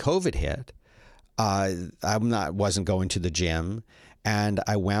when COVID hit, wasn't going to the gym, and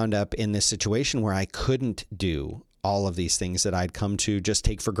I wound up in this situation where I couldn't do all of these things that I'd come to just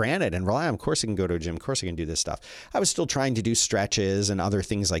take for granted and rely on. Of course I can go to a gym. Of course I can do this stuff. I was still trying to do stretches and other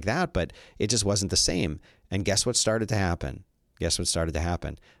things like that, but it just wasn't the same. And guess what started to happen?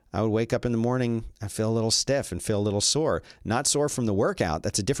 I would wake up in the morning, I feel a little stiff and feel a little sore. Not sore from the workout.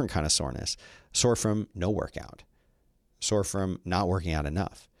 That's a different kind of soreness. Sore from no workout. Sore from not working out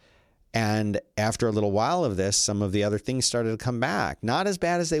enough. And after a little while of this, some of the other things started to come back. Not as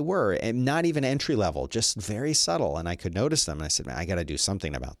bad as they were, and not even entry level, just very subtle. And I could notice them. And I said, man, I got to do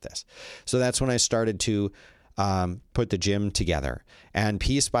something about this. So that's when I started to put the gym together and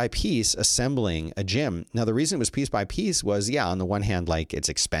piece by piece assembling a gym. Now, the reason it was piece by piece was, on the one hand, it's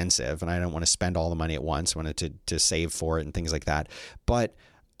expensive and I don't want to spend all the money at once. I wanted to save for it and things like that. But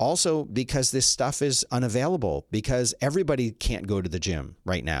also because this stuff is unavailable because everybody can't go to the gym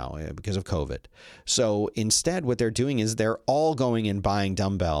right now because of COVID. So instead, what they're doing is they're all going and buying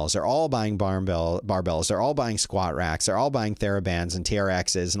dumbbells. They're all buying barbells. They're all buying squat racks. They're all buying TheraBands and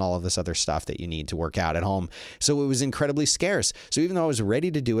TRXs and all of this other stuff that you need to work out at home. So it was incredibly scarce. So even though I was ready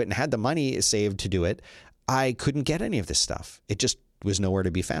to do it and had the money saved to do it, I couldn't get any of this stuff. It just was nowhere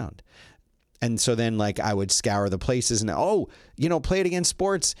to be found. And so then I would scour the places and, Play It Again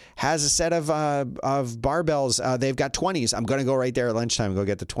Sports has a set of barbells. They've got 20s. I'm going to go right there at lunchtime and go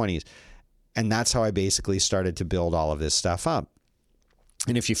get the 20s. And that's how I basically started to build all of this stuff up.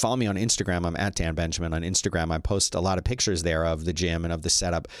 And if you follow me on Instagram, I'm at Dan Benjamin on Instagram. I post a lot of pictures there of the gym and of the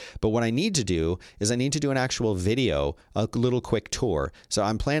setup. But what I need to do is I need to do an actual video, a little quick tour. So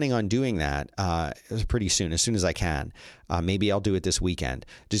I'm planning on doing that pretty soon, as soon as I can. Maybe I'll do it this weekend,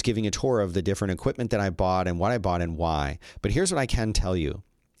 just giving a tour of the different equipment that I bought and what I bought and why. But here's what I can tell you.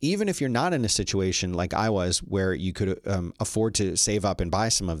 Even if you're not in a situation like I was where you could afford to save up and buy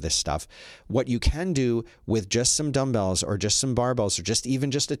some of this stuff, what you can do with just some dumbbells or just some barbells or just a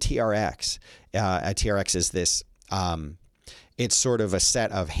TRX. A TRX is this, it's sort of a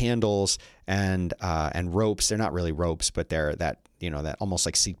set of handles and ropes. They're not really ropes, but they're that almost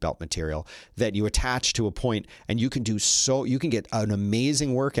like seatbelt material that you attach to a point, and you can get an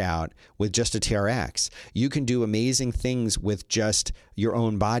amazing workout with just a TRX. You can do amazing things with just your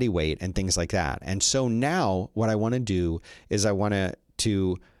own body weight and things like that. And so now what I want to do is I want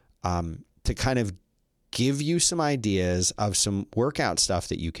to kind of give you some ideas of some workout stuff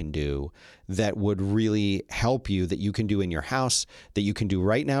that you can do that would really help you, that you can do in your house, that you can do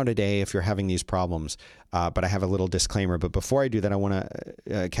right now today if you're having these problems. But I have a little disclaimer. But before I do that, I want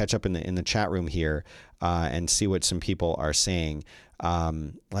to catch up in the chat room here and see what some people are saying.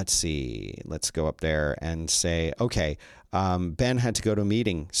 Let's see. Let's go up there and say, okay, Ben had to go to a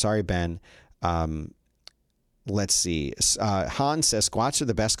meeting. Sorry, Ben. Let's see. Han says squats are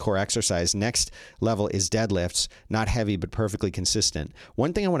the best core exercise. Next level is deadlifts, not heavy, but perfectly consistent.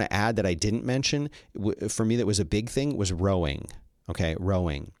 One thing I want to add that I didn't mention for me that was a big thing was rowing. Okay,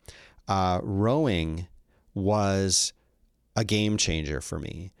 rowing. Rowing was a game changer for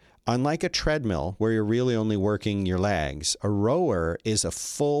me. Unlike a treadmill where you're really only working your legs, a rower is a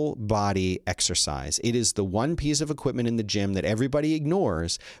full body exercise. It is the one piece of equipment in the gym that everybody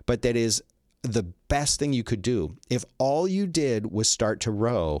ignores, but that is the best thing you could do. If all you did was start to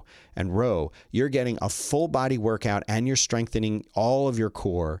row, you're getting a full body workout and you're strengthening all of your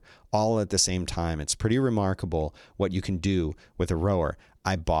core all at the same time. It's pretty remarkable what you can do with a rower.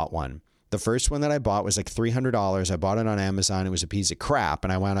 I bought one. The first one that I bought was like $300. I bought it on Amazon. It was a piece of crap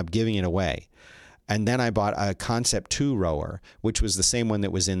and I wound up giving it away. And then I bought a Concept 2 rower, which was the same one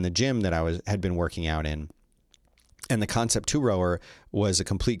that was in the gym that I had been working out in. And the Concept 2 rower was a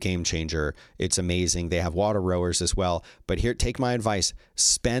complete game changer. It's amazing. They have water rowers as well. But here, take my advice.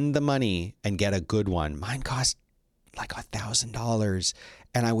 Spend the money and get a good one. Mine cost like $1,000.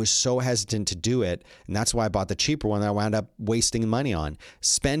 And I was so hesitant to do it. And that's why I bought the cheaper one that I wound up wasting money on.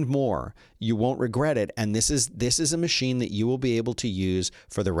 Spend more. You won't regret it. And this is a machine that you will be able to use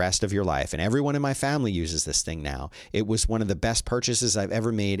for the rest of your life. And everyone in my family uses this thing now. It was one of the best purchases I've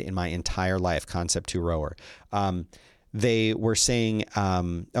ever made in my entire life, Concept 2 rower. They were saying,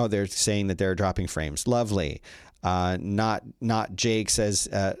 they're saying that they're dropping frames. Lovely. Not Jake says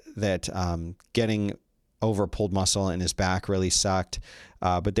that getting over pulled muscle in his back really sucked.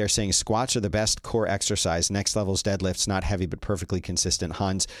 But they're saying squats are the best core exercise. Next level is deadlifts, not heavy, but perfectly consistent.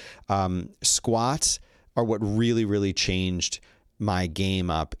 Hans, squats are what really, really changed my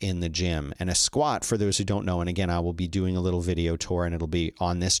game up in the gym. And a squat, for those who don't know, and again, I will be doing a little video tour and it'll be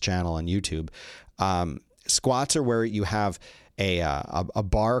on this channel on YouTube. Squats are where you have a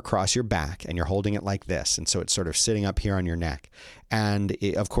bar across your back and you're holding it like this. And so it's sort of sitting up here on your neck. And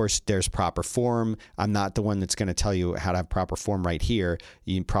of course, there's proper form. I'm not the one that's going to tell you how to have proper form right here.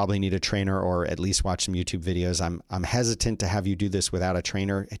 You probably need a trainer or at least watch some YouTube videos. I'm hesitant to have you do this without a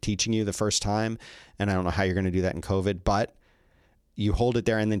trainer teaching you the first time. And I don't know how you're going to do that in COVID, but you hold it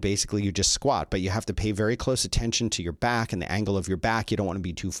there and then basically you just squat, but you have to pay very close attention to your back and the angle of your back. You don't want to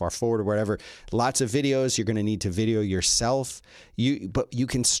be too far forward or whatever. Lots of videos. You're going to need to video yourself. But you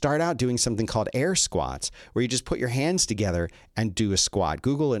can start out doing something called air squats, where you just put your hands together and do a squat.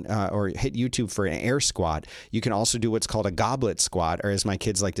 Google or hit YouTube for an air squat. You can also do what's called a goblet squat, or as my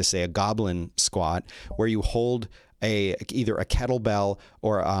kids like to say, a goblin squat, where you hold either a kettlebell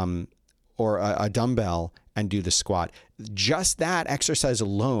or a dumbbell and do the squat. Just that exercise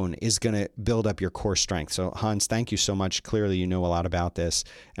alone is going to build up your core strength. So Hans, thank you so much. Clearly you know a lot about this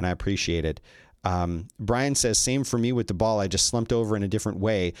and I appreciate it. Brian says, same for me with the ball. I just slumped over in a different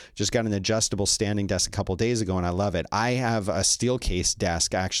way. Just got an adjustable standing desk a couple days ago and I love it. I have a steel case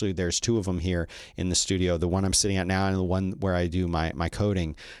desk. Actually, there's two of them here in the studio. The one I'm sitting at now and the one where I do my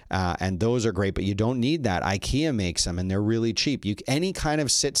coding. And those are great, but you don't need that. IKEA makes them and they're really cheap. Any kind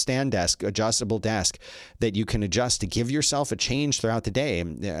of sit-stand desk, adjustable desk that you can adjust to give yourself a change throughout the day.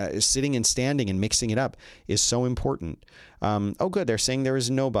 Sitting and standing and mixing it up is so important. Oh, good. They're saying there is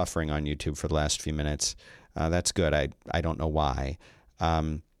no buffering on YouTube for the last few minutes. That's good. I don't know why.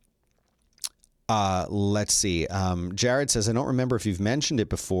 Let's see. Jared says, I don't remember if you've mentioned it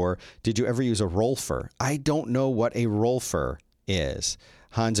before. Did you ever use a Rolfer? I don't know what a Rolfer is.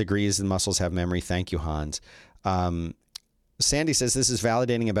 Hans agrees the muscles have memory. Thank you, Hans. Sandy says, this is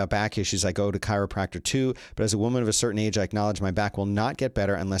validating about back issues. I go to chiropractor too, but as a woman of a certain age, I acknowledge my back will not get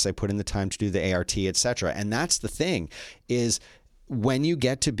better unless I put in the time to do the ART, etc. And that's the thing is when you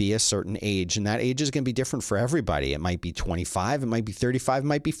get to be a certain age, and that age is going to be different for everybody. It might be 25, it might be 35, it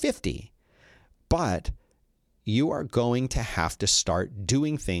might be 50. But you are going to have to start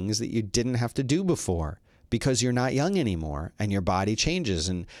doing things that you didn't have to do before because you're not young anymore and your body changes.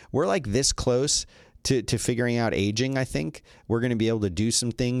 And we're like this close to figuring out aging. I think we're going to be able to do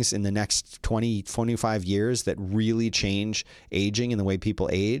some things in the next 20, 25 years that really change aging and the way people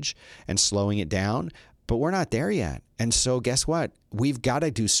age and slowing it down. But we're not there yet. And so guess what? We've got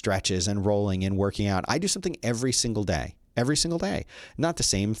to do stretches and rolling and working out. I do something every single day. Not the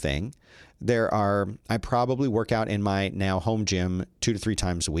same thing. I probably work out in my now home gym 2 to 3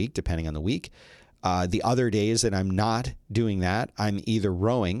 times a week, depending on the week. The other days that I'm not doing that, I'm either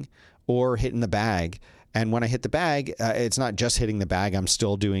rowing or hitting the bag. And when I hit the bag, it's not just hitting the bag. I'm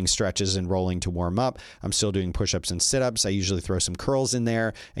still doing stretches and rolling to warm up. I'm still doing push-ups and sit-ups. I usually throw some curls in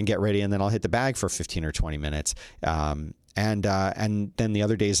there and get ready, and then I'll hit the bag for 15 or 20 minutes. And then the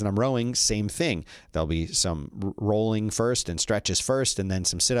other days that I'm rowing, same thing. There'll be some rolling first and stretches first, and then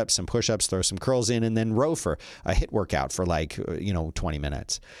some sit-ups, some push-ups, throw some curls in, and then row for a HIIT workout for 20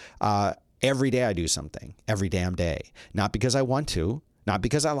 minutes. Every day I do something, every damn day. Not because I want to, not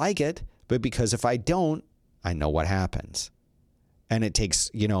because I like it, but because if I don't, I know what happens. And it takes,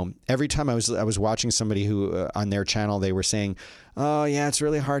 every time I was watching somebody who on their channel, they were saying, oh yeah, it's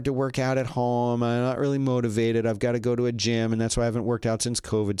really hard to work out at home. I'm not really motivated. I've got to go to a gym. And that's why I haven't worked out since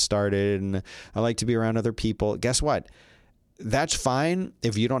COVID started. And I like to be around other people. Guess what? That's fine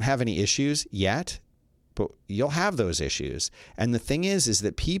if you don't have any issues yet, but you'll have those issues. And the thing is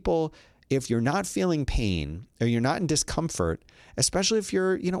that people, if you're not feeling pain or you're not in discomfort, especially if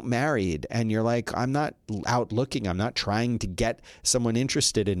you're, married and you're like, I'm not out looking, I'm not trying to get someone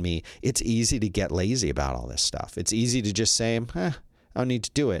interested in me. It's easy to get lazy about all this stuff. It's easy to just say, I don't need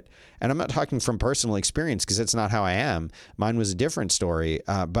to do it. And I'm not talking from personal experience because that's not how I am. Mine was a different story.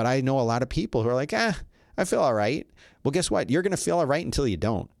 But I know a lot of people who are like, I feel all right. Well, guess what? You're going to feel all right until you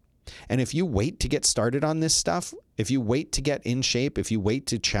don't. And if you wait to get started on this stuff, if you wait to get in shape, if you wait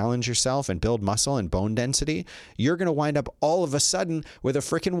to challenge yourself and build muscle and bone density, you're going to wind up all of a sudden with a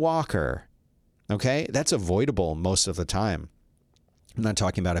freaking walker. Okay? That's avoidable most of the time. I'm not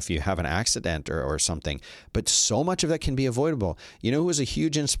talking about if you have an accident or something, but so much of that can be avoidable. You know who was a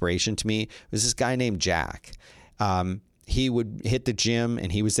huge inspiration to me? It was this guy named Jack. He would hit the gym,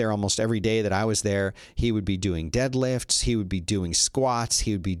 and he was there almost every day that I was there. He would be doing deadlifts. He would be doing squats.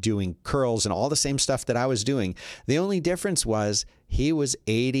 He would be doing curls and all the same stuff that I was doing. The only difference was he was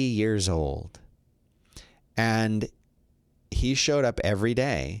 80 years old, and he showed up every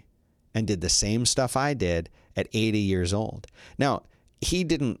day and did the same stuff I did at 80 years old. Now, he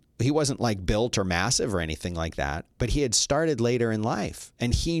wasn't like built or massive or anything like that, but he had started later in life,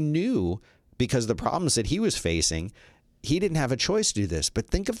 and he knew, because of the problems that he was facing, he didn't have a choice to do this. But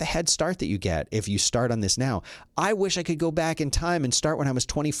think of the head start that you get if you start on this now. I wish I could go back in time and start when I was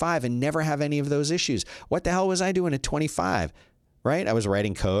 25 and never have any of those issues. What the hell was I doing at 25? Right? I was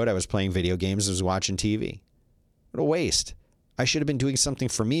writing code. I was playing video games. I was watching TV. What a waste. I should have been doing something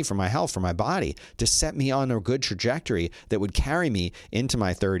for me, for my health, for my body, to set me on a good trajectory that would carry me into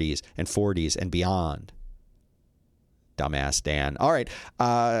my 30s and 40s and beyond. Dumbass Dan. All right.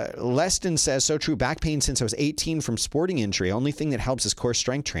 Leston says, so true. Back pain since I was 18 from sporting injury. Only thing that helps is core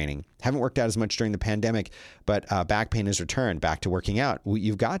strength training. Haven't worked out as much during the pandemic, but back pain has returned. Back to working out.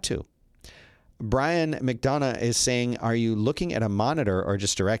 You've got to. Brian McDonough is saying, are you looking at a monitor or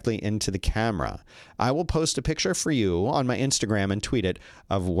just directly into the camera? I will post a picture for you on my Instagram and tweet it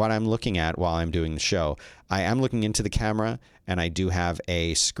of what I'm looking at while I'm doing the show. I am looking into the camera, and I do have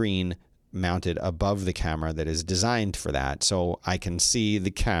a screen mounted above the camera that is designed for that. So I can see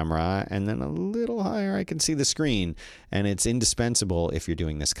the camera, and then a little higher I can see the screen. And it's indispensable if you're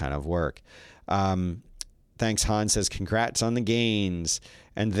doing this kind of work. Thanks, Hans says, congrats on the gains.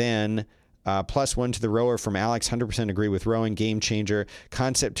 And then +1 to the rower from Alex. 100% agree with rowing. Game changer.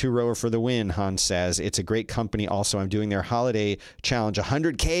 Concept 2 rower for the win, Hans says. It's a great company. Also, I'm doing their holiday challenge,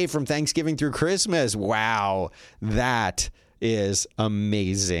 100K from Thanksgiving through Christmas. Wow. That is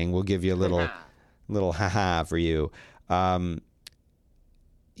amazing. We'll give you a little haha for you. You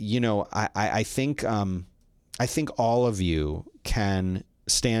know, I think all of you can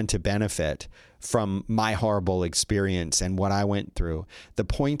stand to benefit from my horrible experience and what I went through. The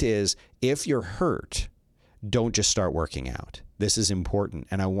point is, if you're hurt, don't just start working out. This is important,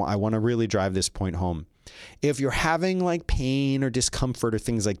 and I want to really drive this point home. If you're having like pain or discomfort or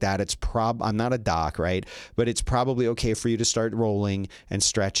things like that, I'm not a doc, right? But it's probably okay for you to start rolling and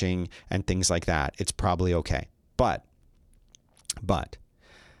stretching and things like that. It's probably okay. But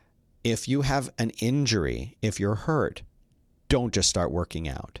if you have an injury, if you're hurt, don't just start working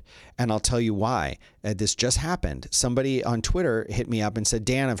out. And I'll tell you why. This just happened. Somebody on Twitter hit me up and said,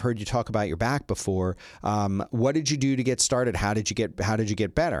 Dan, I've heard you talk about your back before. What did you do to get started? How did you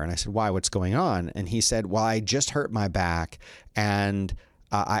get better? And I said, why? What's going on? And he said, well, I just hurt my back, and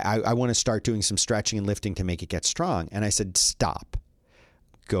I want to start doing some stretching and lifting to make it get strong. And I said, stop.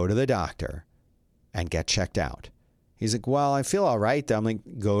 Go to the doctor and get checked out. He's like, well, I feel all right, though. I'm like,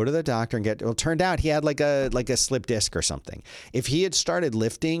 go to the doctor and get... Well, it turned out he had like a slip disc or something. If he had started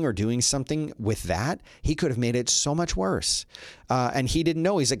lifting or doing something with that, he could have made it so much worse. And he didn't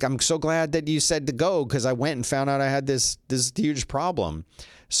know. He's like, I'm so glad that you said to go, because I went and found out I had this huge problem.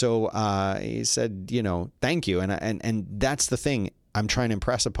 So he said, you know, thank you. And that's the thing I'm trying to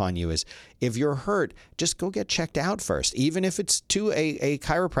impress upon you is, if you're hurt, just go get checked out first, even if it's to a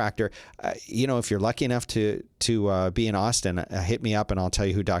chiropractor. You know, if you're lucky enough to be in Austin, hit me up and I'll tell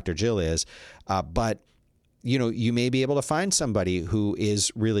you who Dr. Jill is. But you know, you may be able to find somebody who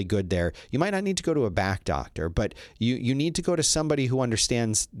is really good there. You might not need to go to a back doctor, but you need to go to somebody who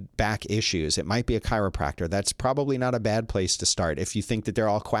understands back issues. It might be a chiropractor. That's probably not a bad place to start. If you think that they're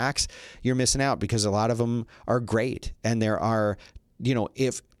all quacks, you're missing out, because a lot of them are great. And there are, you know,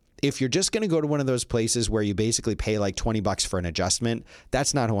 if you're just going to go to one of those places where you basically pay like $20 for an adjustment,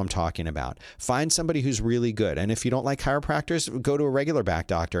 that's not who I'm talking about. Find somebody who's really good. And if you don't like chiropractors, go to a regular back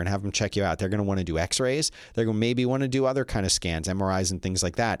doctor and have them check you out. They're going to want to do x-rays. They're going to maybe want to do other kind of scans, MRIs and things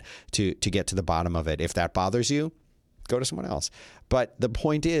like that to get to the bottom of it. If that bothers you, go to someone else. But the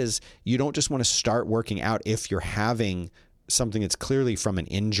point is, you don't just want to start working out if you're having something that's clearly from an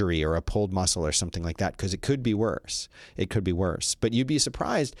injury or a pulled muscle or something like that, because it could be worse. It could be worse. But you'd be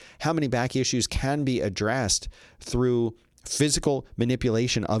surprised how many back issues can be addressed through physical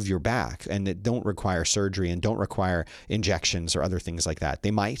manipulation of your back, and that don't require surgery and don't require injections or other things like that.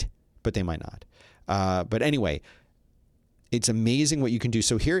 They might, but they might not. But anyway, it's amazing what you can do.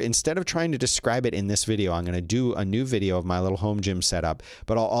 So here, instead of trying to describe it in this video, I'm going to do a new video of my little home gym setup,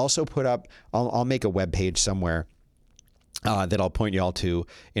 but I'll also put up, I'll make a web page somewhere that I'll point you all to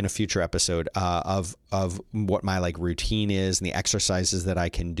in a future episode of what my like routine is and the exercises that I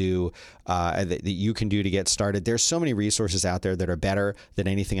can do, that you can do to get started. There's so many resources out there that are better than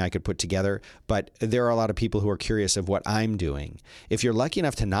anything I could put together, but there are a lot of people who are curious of what I'm doing. If you're lucky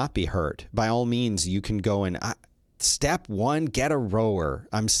enough to not be hurt, by all means, you can go and step one, get a rower.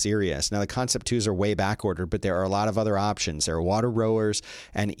 I'm serious. Now, the Concept 2s are way back ordered, but there are a lot of other options. There are water rowers,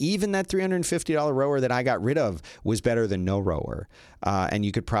 and even that $350 rower that I got rid of was better than no rower. And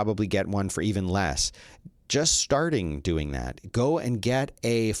you could probably get one for even less. Just starting doing that, go and get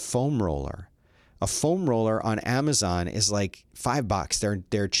a foam roller. A foam roller on Amazon is like $5.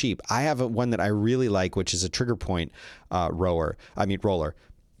 They're cheap. I have one that I really like, which is a Trigger Point roller.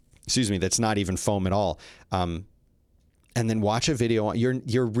 Excuse me, that's not even foam at all. And then watch a video.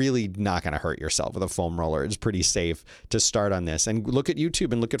 You're really not going to hurt yourself with a foam roller. It's pretty safe to start on this. And look at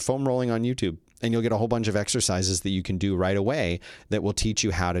YouTube and look at foam rolling on YouTube. And you'll get a whole bunch of exercises that you can do right away that will teach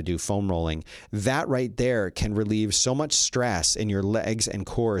you how to do foam rolling. That right there can relieve so much stress in your legs and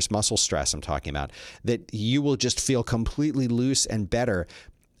cores, muscle stress I'm talking about, that you will just feel completely loose and better.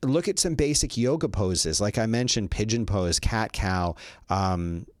 Look at some basic yoga poses. Like I mentioned, pigeon pose, cat cow,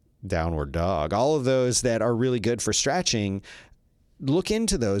 downward dog, all of those that are really good for stretching. Look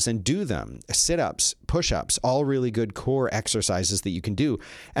into those and do them. Sit-ups, push-ups, all really good core exercises that you can do.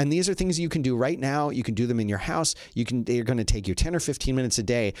 And these are things you can do right now. You can do them in your house. They're going to take you 10 or 15 minutes a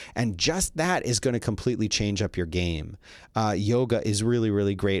day. And just that is going to completely change up your game. Yoga is really,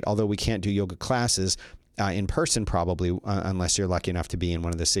 really great. Although we can't do yoga classes in person, probably, unless you're lucky enough to be in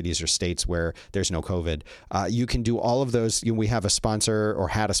one of the cities or states where there's no COVID. You can do all of those. We have a sponsor, or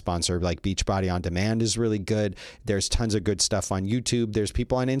had a sponsor, like Beachbody On Demand is really good. There's tons of good stuff on YouTube. There's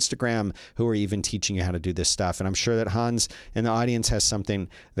people on Instagram who are even teaching you how to do this stuff. And I'm sure that Hans in the audience has something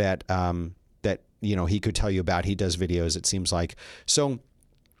that he could tell you about. He does videos, it seems like. So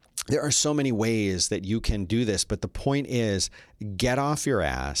there are so many ways that you can do this, but the point is, get off your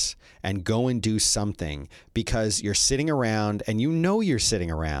ass and go and do something, because you're sitting around and you're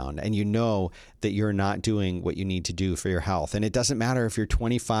sitting around and you know that you're not doing what you need to do for your health. And it doesn't matter if you're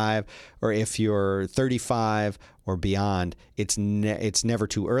 25 or if you're 35 or beyond. It's never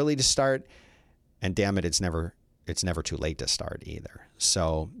too early to start, and damn it, it's never too late to start either.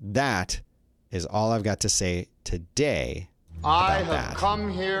 So that is all I've got to say today. I have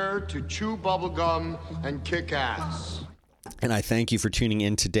come here to chew bubblegum and kick ass. And I thank you for tuning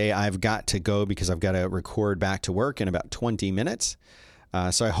in today. I've got to go because I've got to record back to work in about 20 minutes.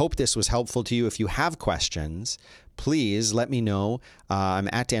 So I hope this was helpful to you. If you have questions, please let me know. I'm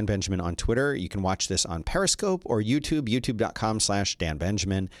at Dan Benjamin on Twitter. You can watch this on Periscope or YouTube, youtube.com/Dan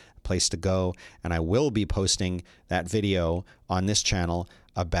Benjamin, place to go. And I will be posting that video on this channel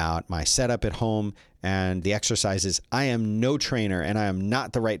about my setup at home and the exercises. I am no trainer, and I am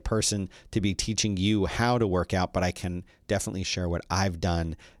not the right person to be teaching you how to work out, but I can definitely share what I've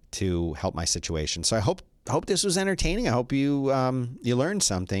done to help my situation. So I hope this was entertaining. I hope you learned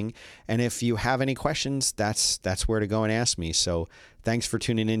something. And if you have any questions, that's where to go and ask me. So thanks for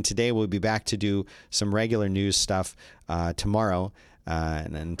tuning in today. We'll be back to do some regular news stuff tomorrow.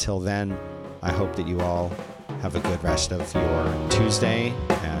 And until then, I hope that you all have a good rest of your Tuesday,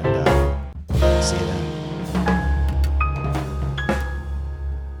 and see you then.